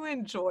what do you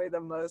enjoy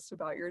the most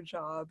about your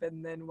job?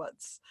 And then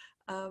what's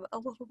a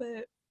little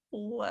bit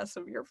less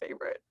of your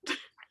favorite?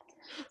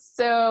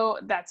 So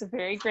that's a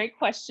very great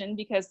question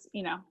because,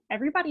 you know,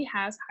 everybody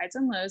has highs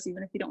and lows,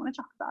 even if you don't want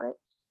to talk about it.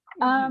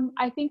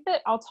 I think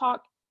that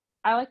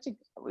I like to,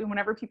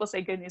 whenever people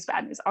say good news,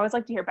 bad news, I always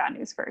like to hear bad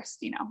news first,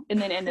 you know,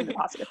 and then end in the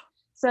positive.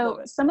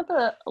 So some of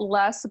the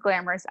less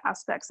glamorous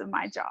aspects of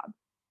my job,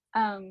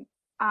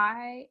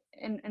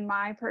 in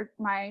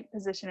my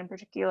position in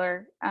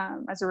particular,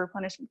 as a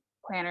replenishment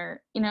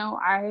planner, you know,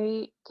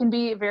 I can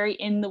be very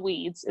in the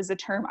weeds is a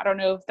term. I don't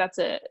know if that's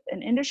an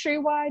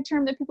industry-wide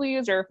term that people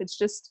use or if it's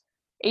just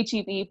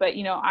HEB, but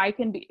you know,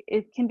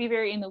 it can be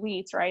very in the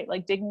weeds, right?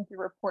 Like digging through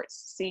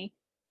reports to see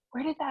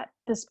where did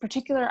this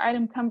particular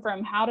item come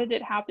from? How did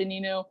it happen?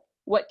 You know,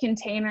 what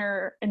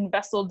container and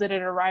vessel did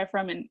it arrive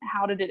from and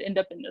how did it end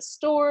up in the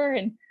store?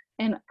 And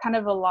kind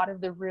of a lot of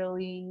the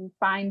really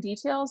fine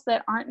details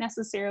that aren't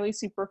necessarily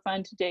super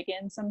fun to dig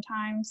in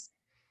sometimes.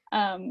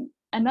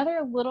 Another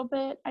little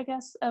bit, I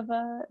guess, of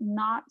a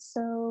not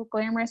so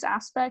glamorous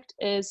aspect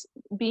is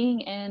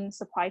being in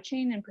supply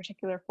chain, in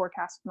particular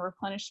forecast and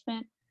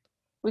replenishment.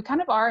 We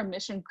kind of are a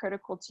mission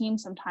critical team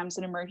sometimes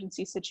in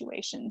emergency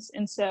situations.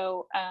 And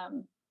so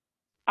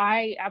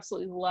I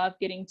absolutely love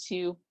getting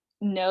to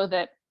know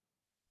that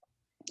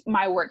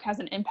my work has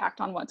an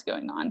impact on what's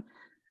going on.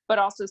 But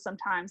also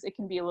sometimes it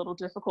can be a little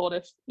difficult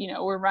if, you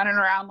know, we're running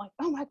around like,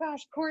 oh my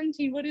gosh,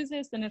 quarantine, what is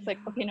this? And it's like,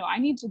 okay, no, I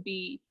need to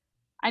be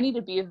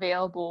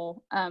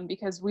available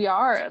because we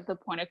are the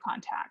point of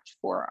contact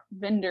for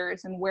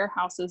vendors and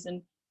warehouses.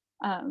 And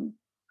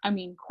I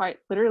mean, quite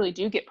literally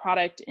do get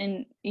product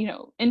in, you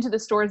know, into the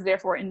stores,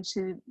 therefore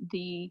into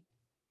the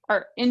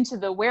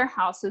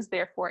warehouses,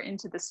 therefore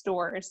into the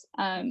stores.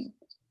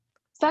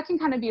 So that can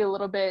kind of be a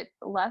little bit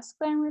less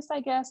glamorous,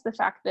 I guess, the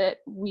fact that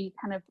we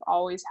kind of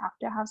always have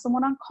to have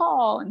someone on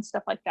call and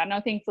stuff like that.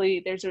 Now,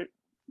 thankfully,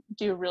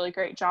 do a really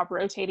great job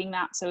rotating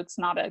that, so it's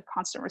not a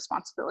constant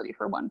responsibility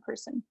for one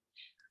person.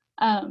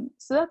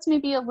 So that's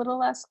maybe a little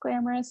less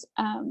glamorous.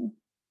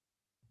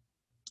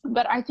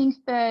 But I think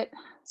that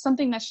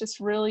something that's just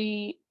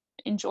really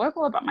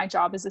enjoyable about my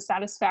job is the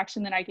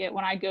satisfaction that I get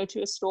when I go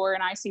to a store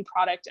and I see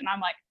product and I'm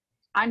like,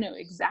 I know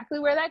exactly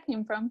where that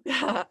came from.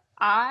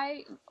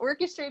 I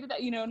orchestrated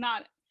that, you know,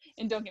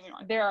 and don't get me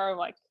wrong, there are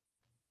like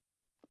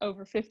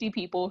over 50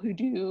 people who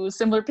do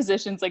similar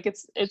positions. Like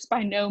it's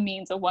by no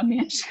means a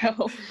one-man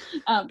show,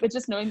 but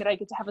just knowing that I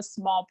get to have a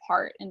small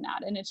part in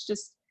that. And it's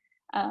just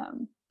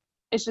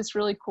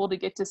really cool to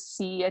get to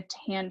see a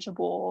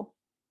tangible,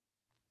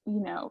 you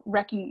know,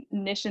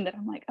 recognition that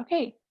I'm like,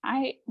 okay,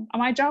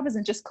 my job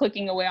isn't just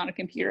clicking away on a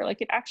computer.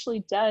 Like it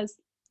actually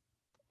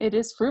it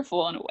is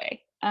fruitful in a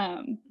way.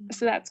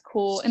 So that's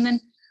cool. And then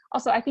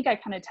also, I think I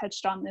kind of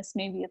touched on this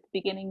maybe at the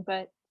beginning,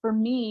 but for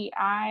me,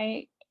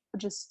 I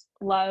just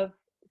love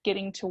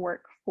getting to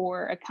work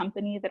for a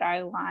company that I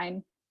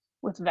align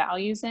with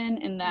values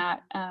in, and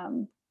that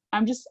I'm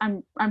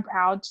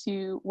proud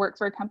to work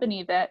for a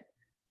company that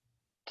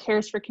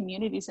cares for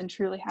communities and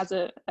truly has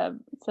a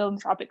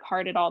philanthropic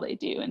heart at all they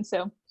do. And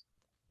so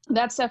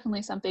that's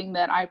definitely something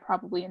that I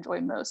probably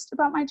enjoy most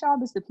about my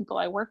job is the people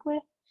I work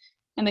with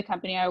and the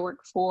company I work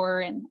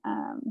for. And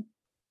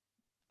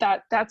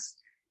that's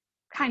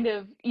kind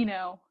of, you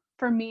know,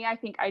 for me, I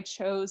think I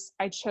chose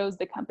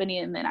the company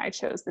and then I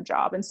chose the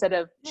job instead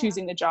of Yeah.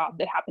 choosing the job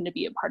that happened to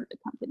be a part of the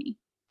company.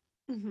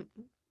 Mhm.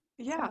 So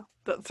Yeah,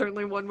 that's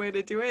certainly one way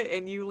to do it.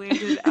 And you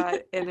landed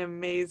at an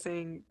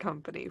amazing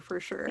company for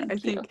sure. I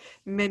thank you. think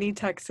many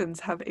Texans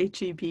have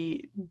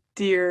HEB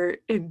dear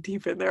and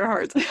deep in their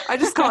hearts. I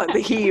just call it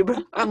the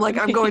Heb. I'm like,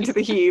 I'm going to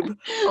the Heb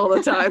all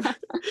the time.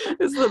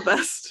 It's the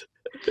best.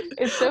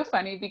 It's so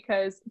funny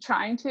because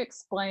trying to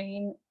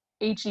explain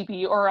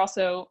HEB or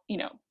also,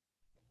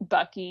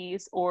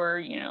 Bucky's or,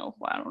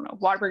 I don't know,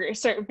 Whataburger,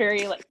 certain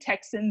very like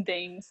Texan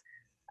things.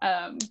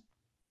 Um,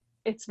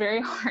 it's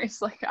very hard.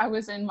 It's like I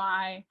was in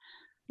my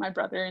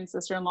brother and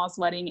sister-in-law's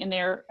wedding, and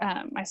they're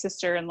my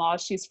sister-in-law,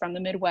 she's from the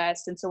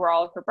Midwest, and so we're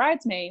all of her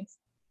bridesmaids.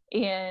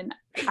 And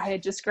I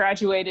had just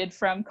graduated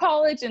from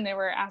college, and they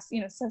were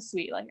asking, so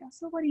sweet, like,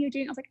 so what are you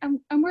doing? I was like,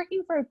 I'm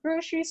working for a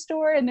grocery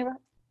store, and they were,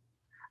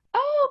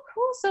 oh,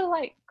 cool. So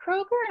like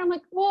Kroger? And I'm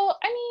like, well,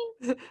 I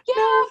mean, No.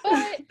 yeah,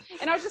 but,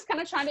 and I was just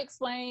kind of trying to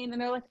explain,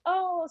 and they're like,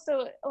 oh,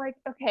 so like,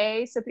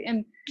 okay. So,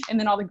 and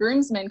then all the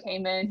groomsmen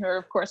came in who are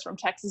of course from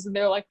Texas, and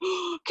they're like,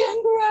 oh,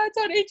 congrats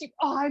on HEB.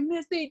 Oh, I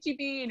miss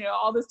HEB,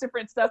 all this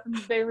different stuff.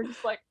 And they were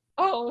just like,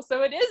 oh,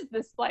 so it is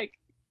this like,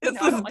 It's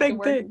I this don't like the big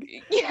word.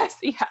 thing. Yes.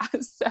 Yeah.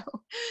 So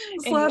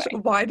Slash,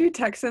 anyway. why do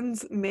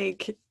Texans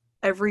make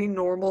every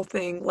normal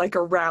thing like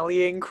a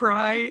rallying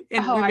cry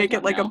and Oh, we I make it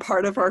don't like a know.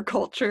 part of our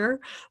culture?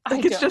 I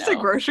Like it's don't just a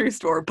know. grocery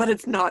store, but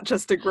it's not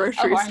just a Oh,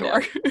 grocery I know.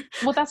 store.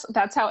 Well,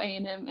 that's how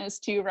A&M is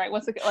too, right?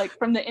 What's it like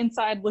from the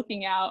inside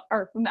looking out,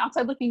 or from the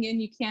outside looking in,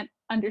 you can't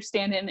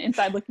understand it, and the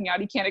inside looking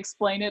out, you can't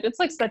explain it. It's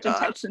like such a Gosh.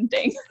 Texan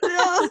thing.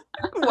 Yeah.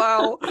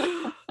 Wow.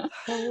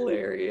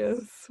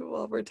 Hilarious.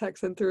 Well, we're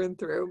Texan through and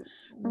through.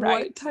 What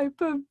Right. type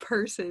of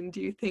person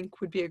do you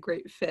think would be a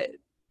great fit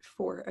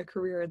for a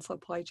career in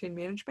supply chain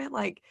management?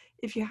 Like,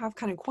 if you have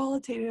kind of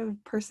qualitative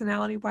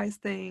personality-wise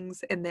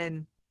things, and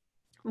then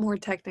more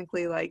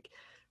technically, like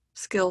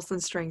skills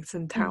and strengths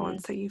and Mm-hmm.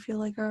 talents that you feel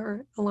like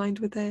are aligned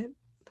with it.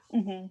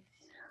 Mm-hmm.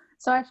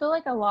 So I feel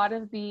like a lot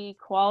of the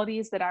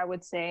qualities that I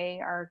would say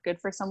are good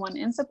for someone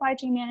in supply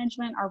chain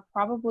management are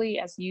probably,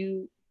 as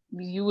you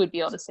would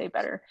be able to say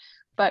better,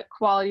 but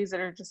qualities that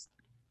are just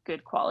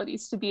good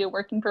qualities to be a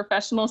working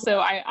professional. So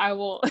I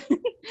will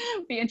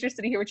be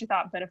interested to hear what you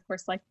thought. But of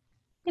course, like,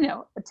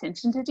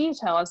 attention to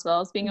detail, as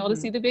well as being able to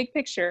Mm-hmm. see the big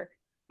picture.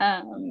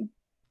 Um,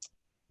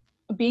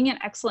 Being an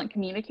excellent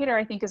communicator,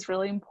 I think, is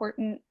really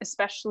important,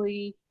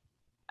 especially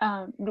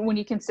when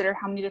you consider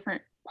how many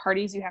different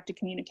parties you have to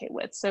communicate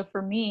with. So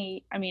for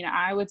me, I mean,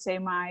 I would say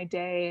my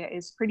day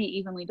is pretty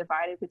evenly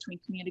divided between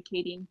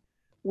communicating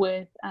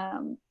with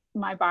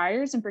my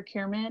buyers and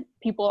procurement,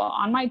 people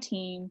on my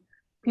team,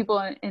 people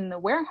in the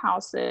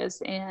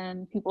warehouses,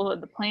 and people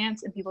at the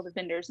plants, and people at the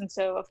vendors. And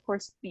so, of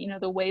course,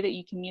 the way that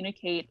you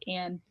communicate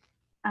and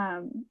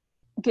um,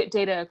 get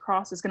data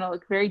across is going to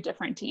look very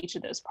different to each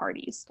of those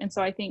parties. And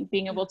so I think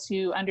being able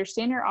to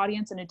understand your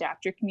audience and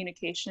adapt your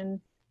communication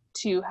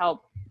to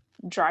help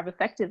drive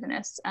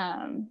effectiveness,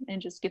 and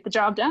just get the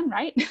job done,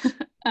 right?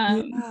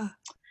 Yeah.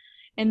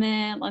 And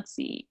then let's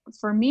see,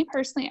 for me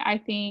personally, I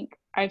think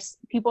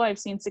people I've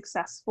seen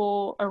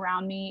successful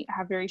around me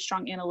have very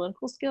strong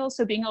analytical skills.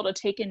 So being able to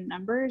take in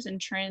numbers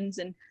and trends,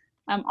 and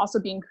also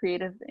being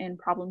creative in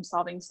problem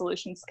solving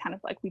solutions, kind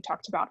of like we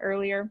talked about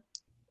earlier.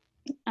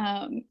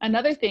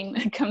 Another thing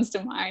that comes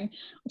to mind,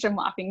 which I'm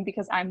laughing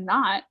because I'm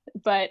not,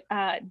 but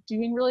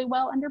doing really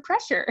well under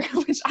pressure,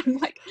 which I'm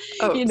like,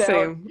 Oh,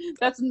 same.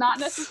 that's not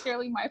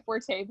necessarily my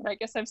forte, but I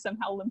guess I've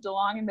somehow limped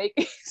along and make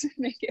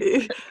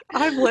it work.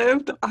 I've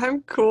lived.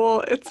 I'm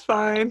cool. It's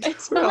fine.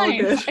 It's We're all fine.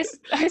 good.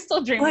 I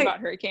still dream Like, about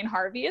Hurricane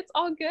Harvey. It's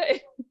all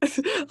good.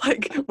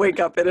 like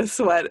wake up in a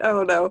sweat.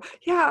 Oh no.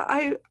 Yeah,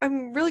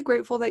 I'm really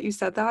grateful that you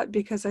said that,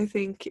 because I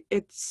think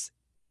it's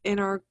in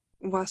our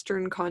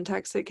Western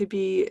context, it could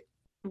be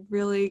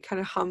really kind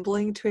of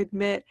humbling to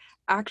admit,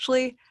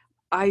 actually,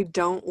 I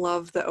don't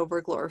love the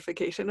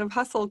overglorification of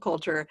hustle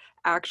culture.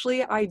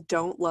 Actually, I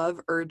don't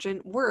love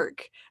urgent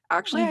work.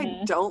 Actually, I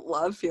Mm-hmm. don't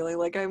love feeling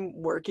like I'm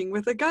working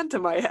with a gun to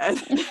my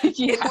head. And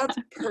Yeah. that's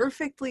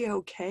perfectly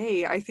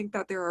okay. I think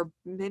that there are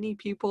many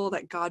people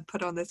that God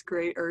put on this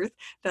great earth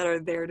that are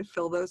there to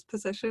fill those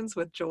positions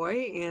with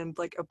joy and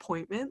like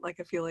appointment, like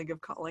a feeling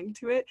of calling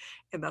to it.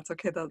 And that's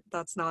okay.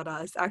 That's not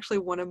us. Actually,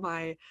 when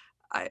I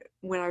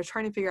was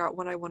trying to figure out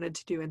what I wanted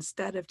to do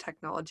instead of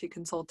technology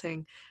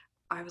consulting,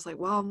 I was like,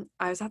 well,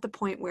 I was at the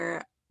point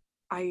where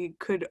I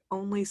could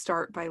only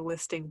start by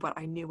listing what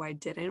I knew I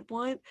didn't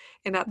want.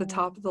 And at the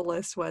top of the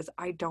list was,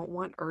 I don't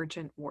want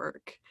urgent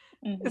work.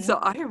 Mm-hmm. So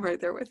I am right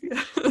there with you.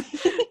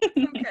 It's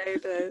okay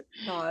to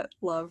not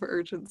love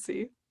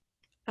urgency.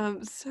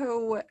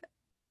 So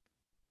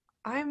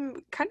I'm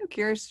kind of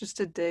curious just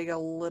to dig a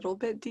little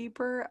bit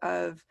deeper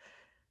of,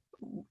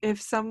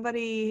 if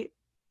somebody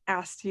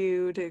asked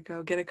you to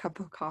go get a cup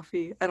of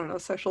coffee, I don't know,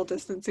 social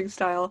distancing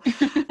style,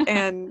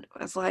 and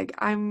was like,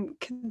 I'm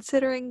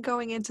considering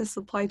going into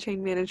supply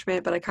chain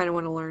management, but I kind of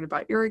want to learn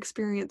about your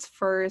experience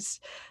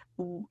first.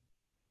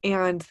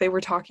 And they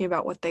were talking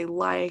about what they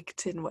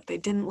liked and what they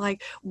didn't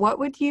like. What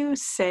would you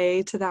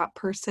say to that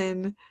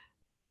person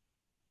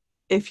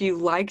if you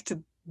liked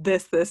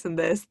this, and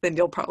this, then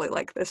you'll probably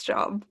like this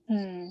job.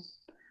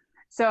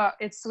 So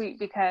it's sweet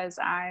because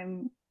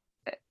I'm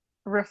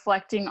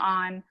reflecting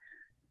on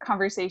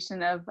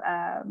conversation of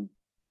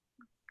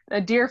a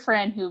dear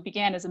friend who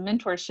began as a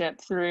mentorship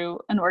through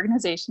an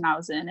organization I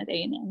was in at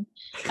A&M.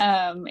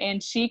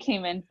 And she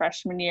came in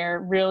freshman year,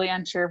 really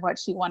unsure of what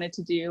she wanted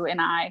to do.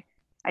 And I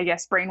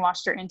guess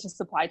brainwashed her into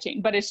supply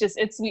chain, but it's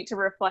sweet to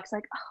reflect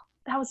like, oh,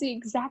 that was the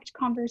exact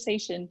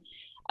conversation.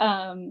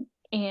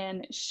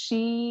 And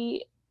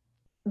she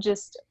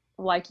just,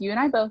 like you and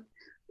I both,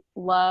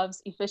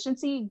 loves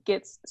efficiency,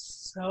 gets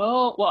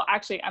so, well,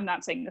 actually, I'm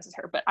not saying this is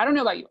her, but I don't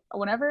know about you.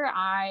 Whenever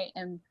I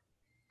am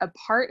a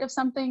part of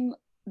something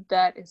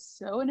that is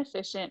so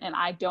inefficient and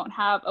I don't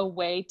have a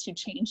way to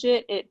change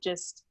it,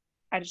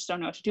 I just don't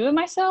know what to do with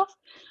myself.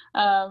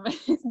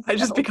 I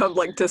just become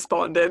like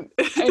despondent.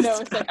 I know,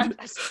 it's like, I'm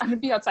gonna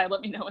be outside,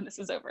 let me know when this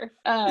is over.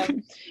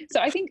 So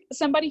I think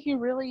somebody who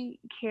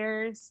really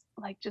cares,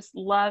 like just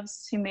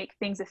loves to make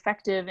things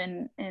effective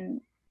and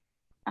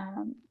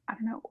I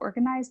don't know,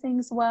 organize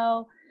things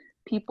well.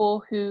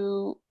 People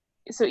who,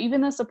 so even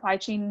the supply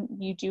chain,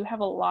 you do have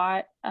a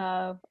lot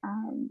of,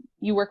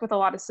 you work with a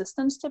lot of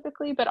systems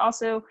typically, but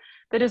also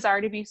the desire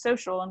to be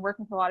social and work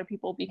with a lot of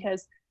people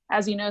because,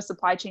 as you know,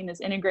 supply chain is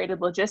integrated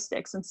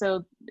logistics. And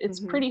so it's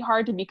pretty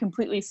hard to be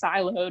completely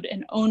siloed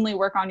and only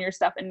work on your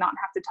stuff and not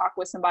have to talk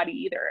with somebody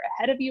either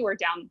ahead of you or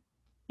down,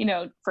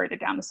 further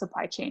down the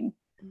supply chain.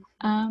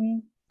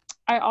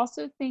 I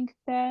also think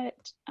that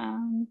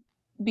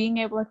being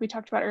able, like we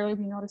talked about earlier,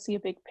 being able to see a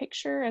big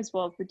picture as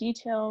well as the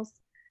details.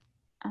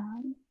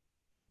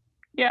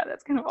 Yeah,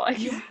 that's kind of all I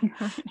can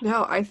think of.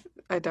 No,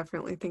 I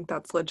definitely think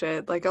that's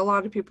legit. Like a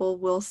lot of people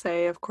will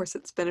say, of course,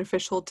 it's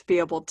beneficial to be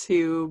able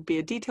to be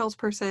a details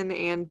person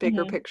and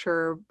bigger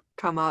picture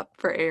come up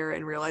for air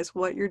and realize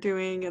what you're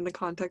doing in the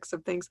context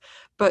of things.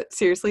 But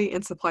seriously,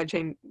 in supply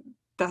chain,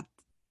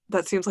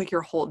 that seems like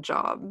your whole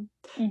job.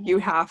 You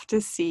have to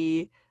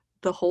see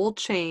the whole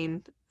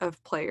chain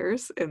of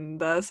players in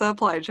the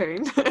supply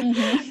chain.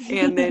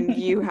 And then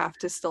you have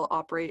to still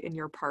operate in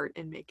your part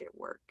and make it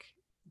work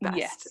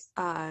best,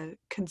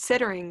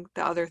 considering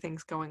the other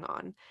things going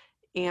on.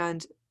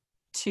 And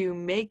to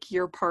make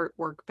your part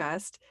work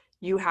best,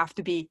 you have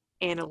to be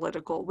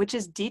analytical, which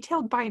is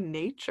detailed by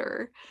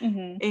nature.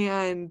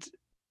 And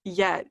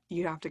yet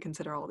you have to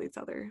consider all these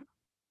other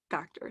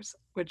factors,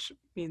 which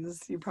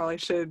means you probably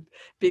should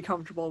be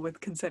comfortable with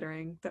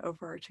considering the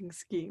overarching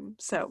scheme.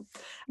 So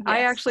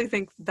I actually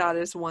think that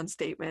is one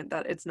statement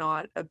that it's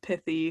not a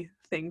pithy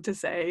thing to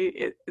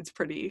say. It's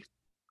pretty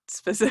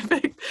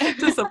specific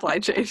to supply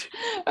chain.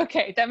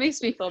 Okay, that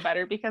makes me feel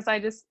better because I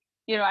just,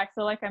 I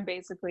feel like I'm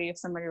basically, if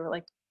somebody were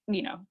like,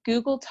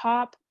 Google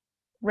top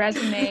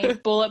resume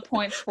bullet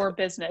points for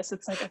business,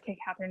 it's like, okay,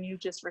 Catherine, you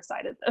just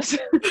recited this.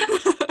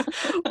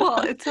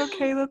 Well, it's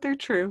okay that they're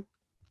true.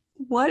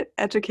 What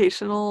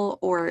educational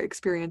or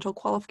experiential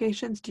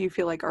qualifications do you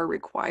feel like are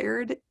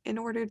required in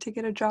order to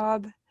get a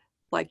job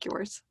like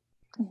yours?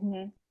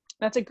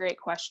 That's a great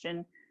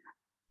question.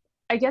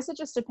 I guess it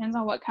just depends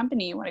on what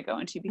company you want to go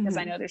into, because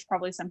I know there's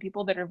probably some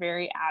people that are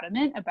very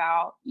adamant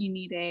about you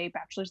need a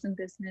bachelor's in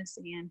business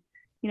and,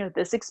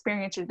 this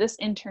experience or this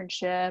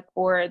internship,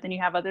 or then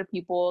you have other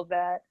people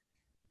that,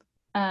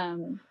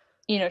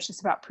 it's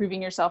just about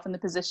proving yourself in the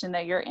position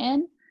that you're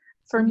in.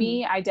 For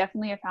me, I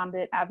definitely have found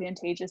it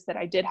advantageous that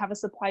I did have a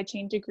supply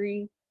chain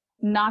degree.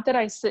 Not that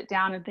I sit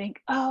down and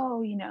think,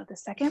 oh, the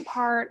second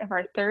part of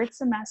our third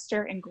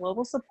semester in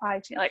global supply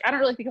chain, like I don't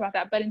really think about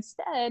that, but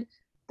instead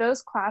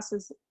those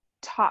classes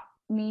taught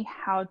me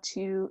how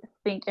to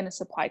think in a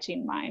supply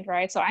chain mind,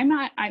 right? So I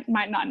might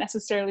not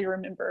necessarily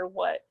remember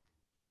what,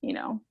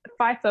 FIFO,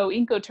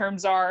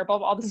 Incoterms are, blah,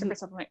 blah, all this different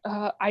stuff. I'm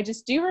like, I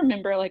just do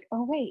remember like,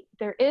 oh wait,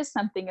 there is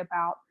something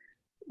about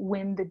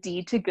when the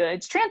deed to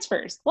goods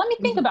transfers. Let me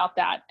think about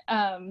that.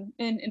 And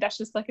that's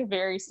just like a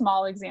very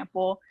small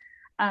example.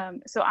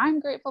 So I'm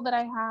grateful that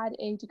I had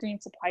a degree in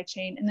supply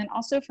chain. And then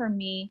also for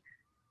me,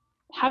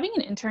 having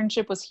an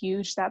internship was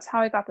huge. That's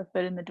how I got the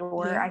foot in the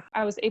door. Yeah.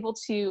 I was able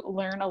to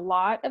learn a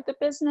lot of the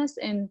business,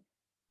 and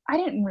I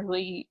didn't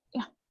really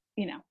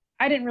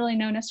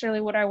know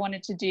necessarily what I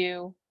wanted to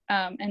do.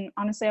 And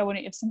honestly, I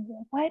wouldn't, if somebody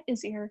like, what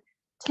is your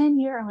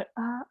 10-year? I'm like,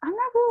 I'm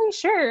not really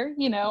sure,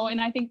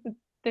 and I think that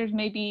there's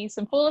maybe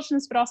some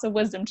foolishness, but also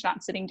wisdom to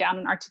not sitting down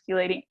and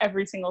articulating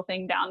every single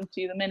thing down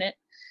to the minute.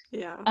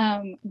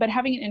 Yeah. But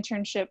having an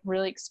internship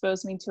really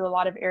exposed me to a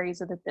lot of areas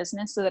of the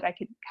business so that I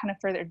could kind of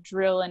further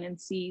drill in and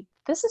see,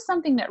 this is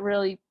something that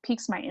really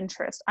piques my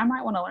interest. I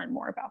might want to learn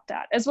more about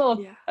that, as well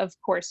as, of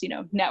course,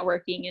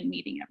 networking and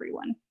meeting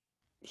everyone.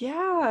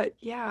 Yeah.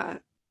 Yeah.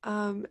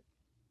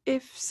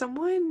 If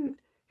someone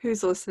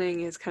who's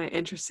listening is kind of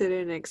interested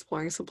in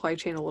exploring supply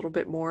chain a little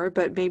bit more,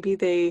 but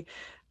maybe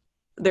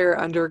their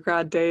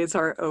undergrad days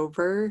are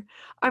over,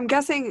 I'm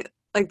guessing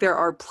like there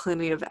are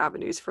plenty of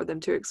avenues for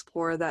them to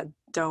explore that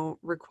don't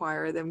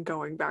require them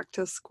going back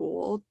to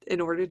school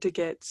in order to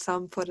get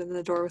some foot in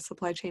the door with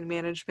supply chain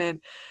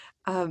management.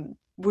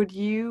 would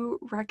you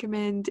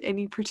recommend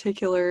any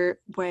particular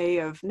way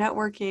of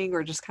networking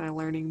or just kind of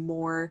learning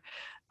more,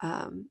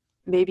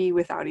 maybe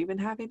without even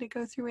having to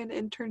go through an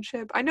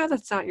internship? I know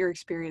that's not your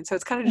experience, so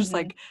it's kind of just Hmm.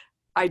 like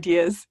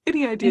ideas,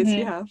 any ideas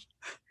you Hmm. have.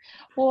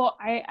 Well,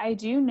 I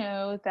do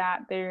know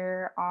that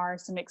there are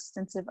some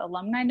extensive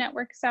alumni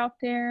networks out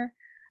there.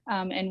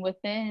 And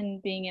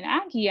within being an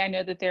Aggie, I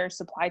know that there are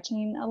supply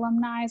chain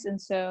alumni.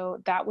 And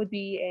so that would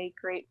be a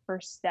great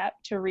first step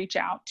to reach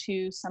out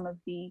to some of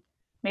the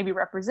maybe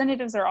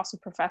representatives or also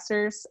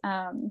professors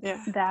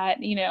Yeah. that,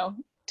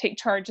 take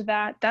charge of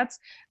that.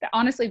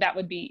 Honestly, that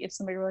would be if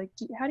somebody were like,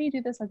 how do you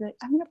do this? I'd be like,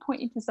 I'm going to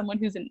point you to someone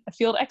who's a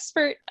field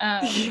expert.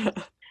 Yeah.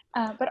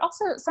 But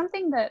also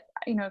something that,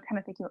 kind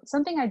of thinking about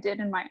something I did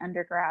in my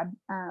undergrad,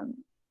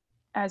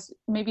 as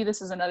maybe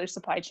this is another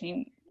supply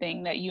chain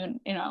thing that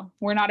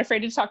we're not afraid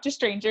to talk to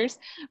strangers,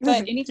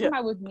 but Yeah. anytime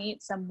I would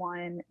meet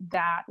someone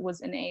that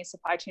was in a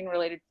supply chain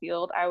related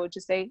field, I would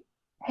just say,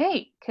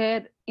 hey,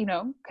 could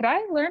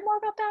I learn more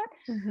about that?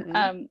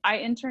 Hmm. I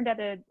interned at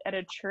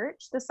a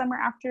church the summer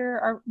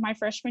after my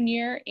freshman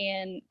year,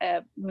 and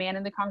a man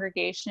in the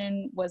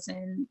congregation was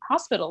in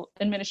hospital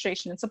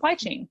administration and supply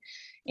chain.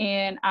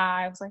 And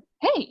I was like,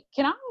 hey,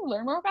 can I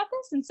learn more about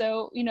this? And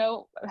so,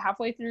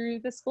 halfway through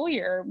the school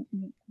year,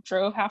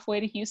 drove halfway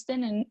to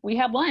Houston and we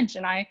had lunch,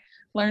 and I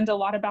learned a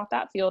lot about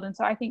that field. And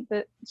so I think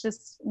that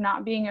just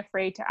not being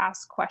afraid to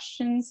ask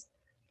questions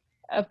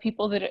of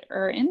people that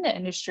are in the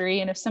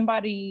industry. And if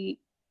somebody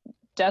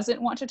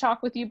doesn't want to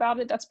talk with you about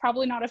it, that's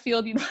probably not a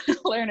field you want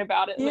to learn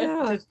about it with.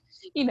 Yeah. Just,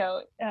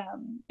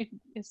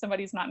 if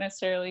somebody's not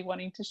necessarily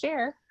wanting to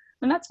share,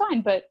 then that's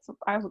fine. But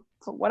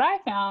for what I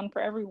found,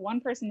 for every one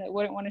person that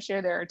wouldn't want to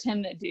share, there are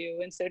 10 that do.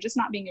 And so just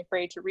not being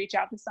afraid to reach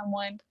out to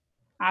someone,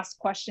 ask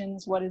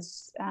questions. What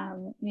does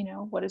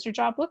your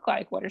job look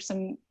like? What are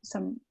some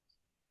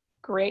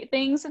great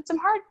things and some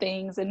hard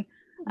things? And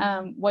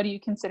what do you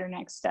consider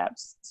next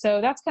steps?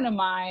 So that's kind of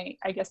I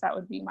guess that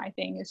would be my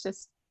thing, is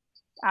just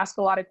ask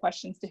a lot of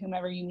questions to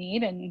whomever you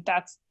need. And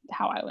that's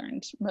how I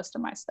learned most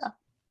of my stuff.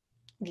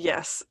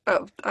 Yes.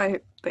 Oh, I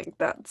think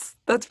that's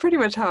pretty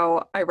much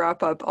how I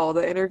wrap up all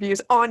the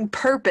interviews on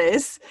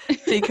purpose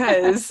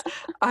because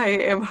I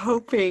am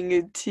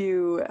hoping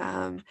to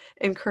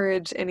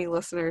encourage any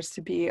listeners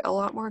to be a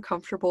lot more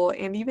comfortable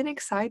and even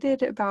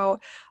excited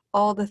about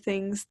all the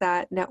things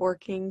that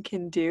networking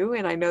can do.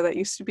 And I know that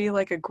used to be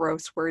like a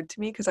gross word to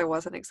me because I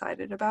wasn't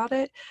excited about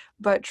it,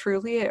 but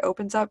truly it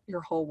opens up your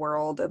whole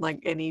world and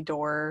like any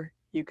door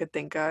you could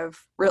think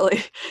of,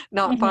 really,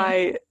 not Mm-hmm.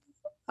 by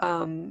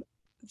um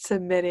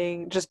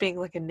submitting just being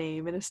like a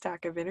name in a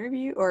stack of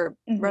interview or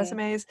Mm-hmm.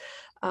 resumes,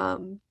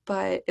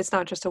 but it's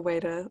not just a way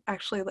to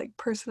actually like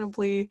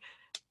personally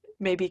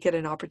maybe get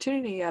an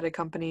opportunity at a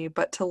company,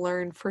 but to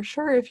learn for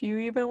sure if you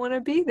even want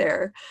to be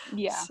there.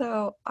 Yeah.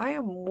 So I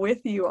am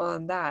with you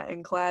on that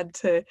and glad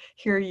to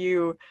hear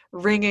you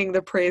ringing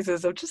the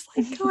praises of just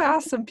like go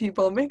ask some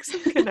people, make some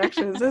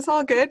connections. It's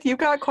all good. You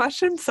got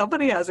questions,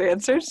 somebody has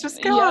answers,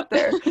 just go Yep. out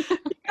there.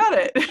 You got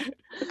it.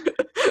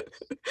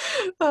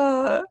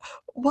 uh,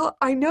 well,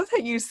 I know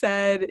that you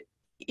said,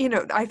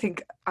 I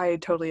think I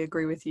totally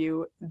agree with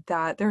you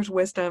that there's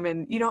wisdom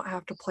and you don't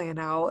have to plan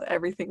out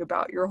everything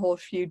about your whole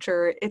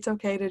future. It's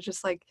okay to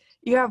just like,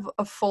 you have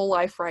a full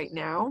life right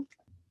now,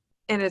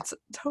 and it's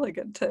totally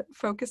good to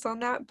focus on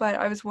that. But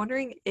I was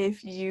wondering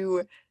if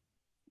you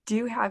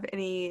do have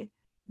any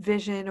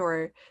vision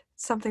or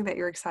something that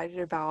you're excited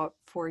about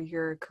for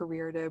your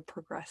career to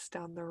progress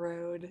down the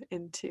road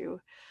into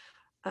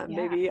Yeah.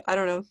 maybe, I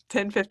don't know,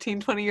 10, 15,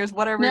 20 years,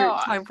 whatever No,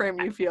 time frame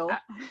I, you feel.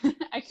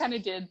 I kind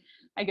of did,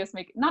 I guess,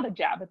 make not a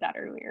jab at that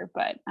earlier,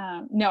 but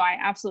no, I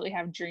absolutely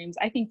have dreams.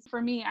 I think for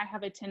me, I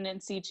have a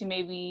tendency to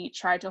maybe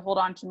try to hold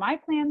on to my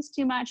plans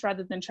too much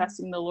rather than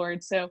trusting the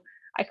Lord. So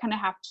I kind of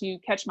have to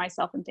catch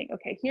myself and think,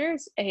 okay,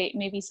 here's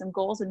maybe some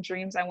goals and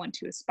dreams I want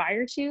to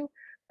aspire to,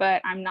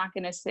 but I'm not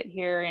going to sit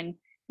here and,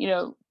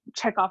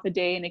 check off a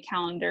day in a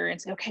calendar and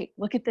say, okay,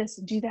 look at this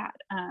and do that,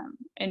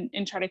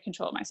 and try to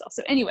control it myself.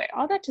 So anyway,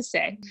 all that to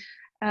say,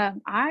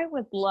 I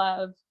would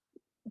love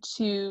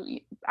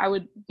I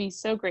would be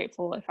so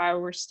grateful if I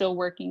were still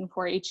working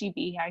for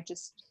HEB. I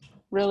just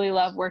really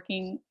love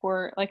working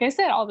for, like I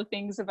said, all the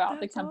things about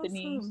the That's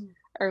company awesome.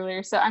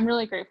 earlier. So I'm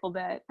really grateful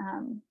that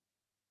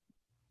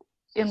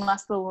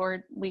unless the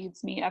Lord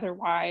leads me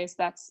otherwise,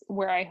 that's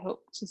where I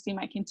hope to see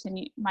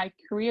my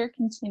career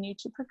continue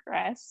to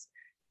progress.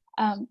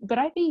 But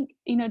I think,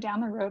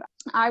 down the road,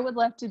 I would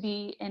love to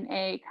be in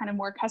a kind of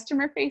more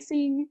customer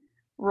facing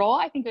role.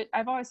 I think that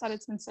I've always thought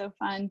it's been so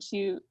fun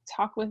to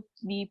talk with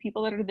the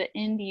people that are the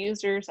end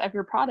users of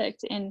your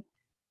product, and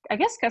I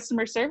guess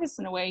customer service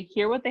in a way,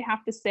 hear what they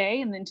have to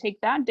say and then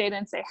take that data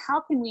and say, how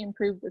can we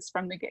improve this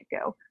from the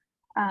get-go?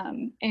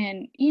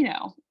 And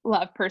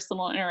love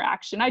personal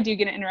interaction. I do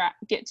get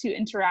to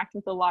interact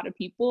with a lot of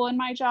people in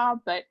my job,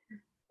 but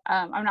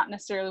I'm not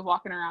necessarily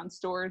walking around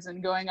stores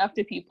and going up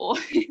to people.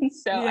 And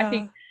so I Yeah.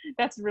 think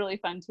that's really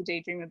fun to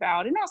daydream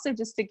about. And also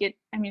just to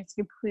it's a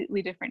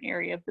completely different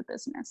area of the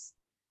business.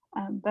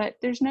 But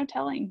there's no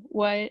telling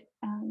where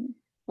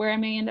I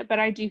may end up. But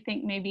I do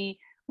think maybe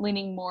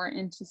leaning more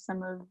into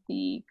some of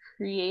the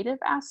creative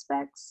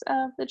aspects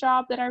of the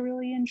job that I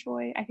really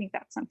enjoy, I think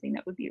that's something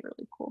that would be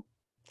really cool.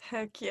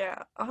 Heck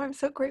yeah. Oh, I'm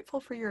so grateful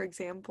for your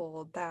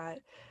example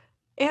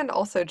and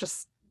also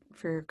just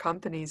for your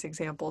company's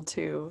example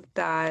too,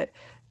 that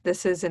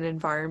this is an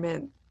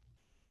environment.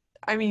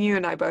 I mean, you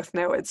and I both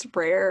know it's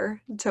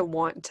rare to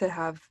want to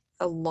have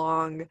a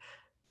long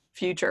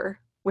future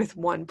with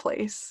one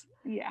place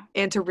Yeah.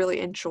 and to really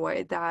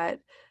enjoy that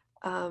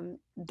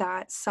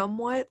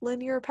somewhat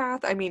linear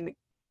path. I mean,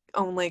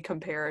 only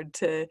compared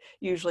to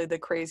usually the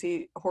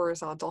crazy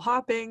horizontal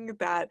hopping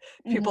that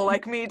people Mm-hmm.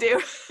 like me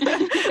do.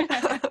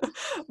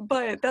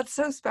 But that's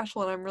so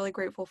special, and I'm really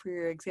grateful for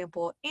your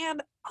example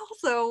and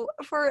also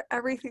for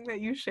everything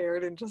that you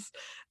shared. And just,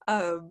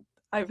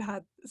 I've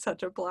had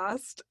such a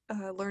blast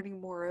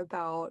learning more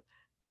about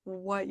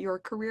what your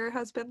career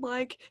has been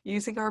like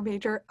using our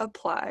major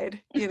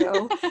applied, in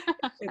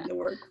the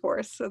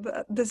workforce. So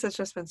this has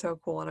just been so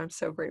cool, and I'm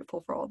so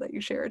grateful for all that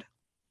you shared.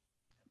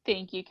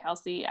 Thank you,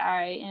 Kelsey.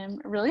 I am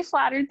really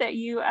flattered that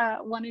you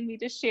wanted me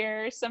to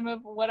share some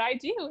of what I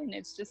do, and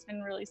it's just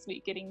been really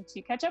sweet getting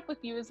to catch up with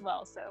you as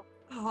well. So,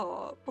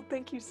 Oh, well,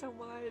 thank you so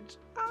much.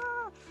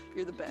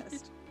 You're the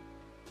best.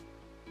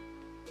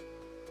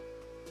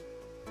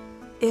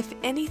 If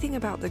anything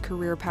about the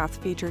career path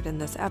featured in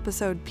this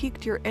episode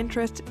piqued your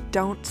interest,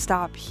 don't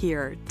stop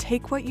here.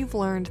 Take what you've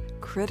learned,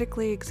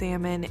 critically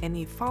examine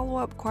any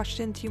follow-up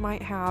questions you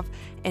might have,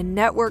 and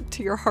network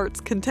to your heart's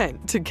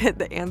content to get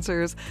the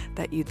answers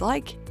that you'd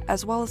like,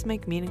 as well as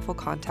make meaningful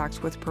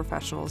contacts with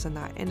professionals in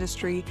that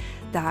industry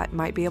that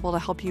might be able to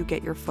help you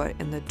get your foot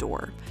in the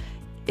door.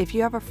 If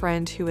you have a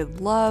friend who would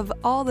love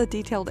all the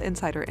detailed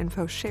insider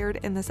info shared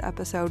in this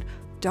episode,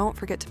 don't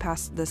forget to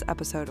pass this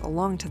episode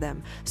along to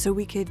them so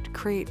we could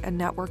create a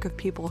network of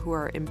people who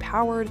are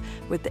empowered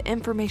with the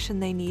information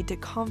they need to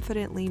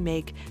confidently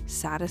make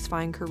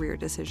satisfying career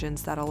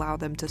decisions that allow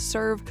them to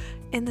serve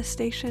in the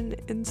station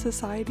in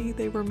society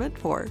they were meant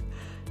for.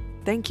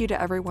 Thank you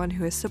to everyone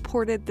who has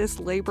supported this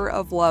labor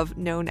of love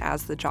known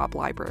as the Job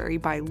Library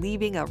by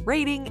leaving a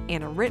rating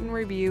and a written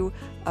review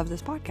of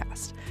this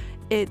podcast.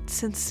 It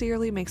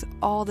sincerely makes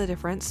all the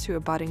difference to a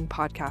budding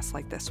podcast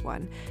like this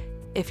one.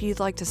 If you'd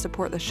like to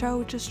support the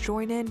show, just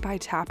join in by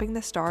tapping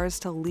the stars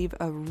to leave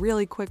a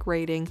really quick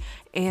rating,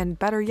 and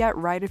better yet,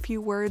 write a few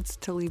words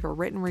to leave a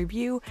written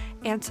review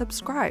and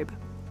subscribe.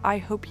 I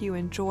hope you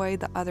enjoy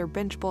the other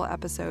bingeable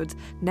episodes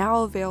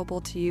now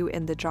available to you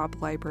in the Job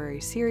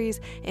Library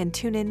series, and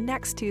tune in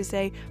next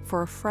Tuesday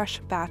for a fresh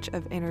batch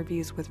of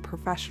interviews with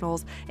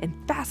professionals in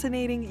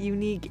fascinating,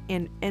 unique,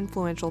 and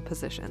influential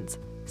positions.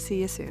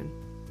 See you soon.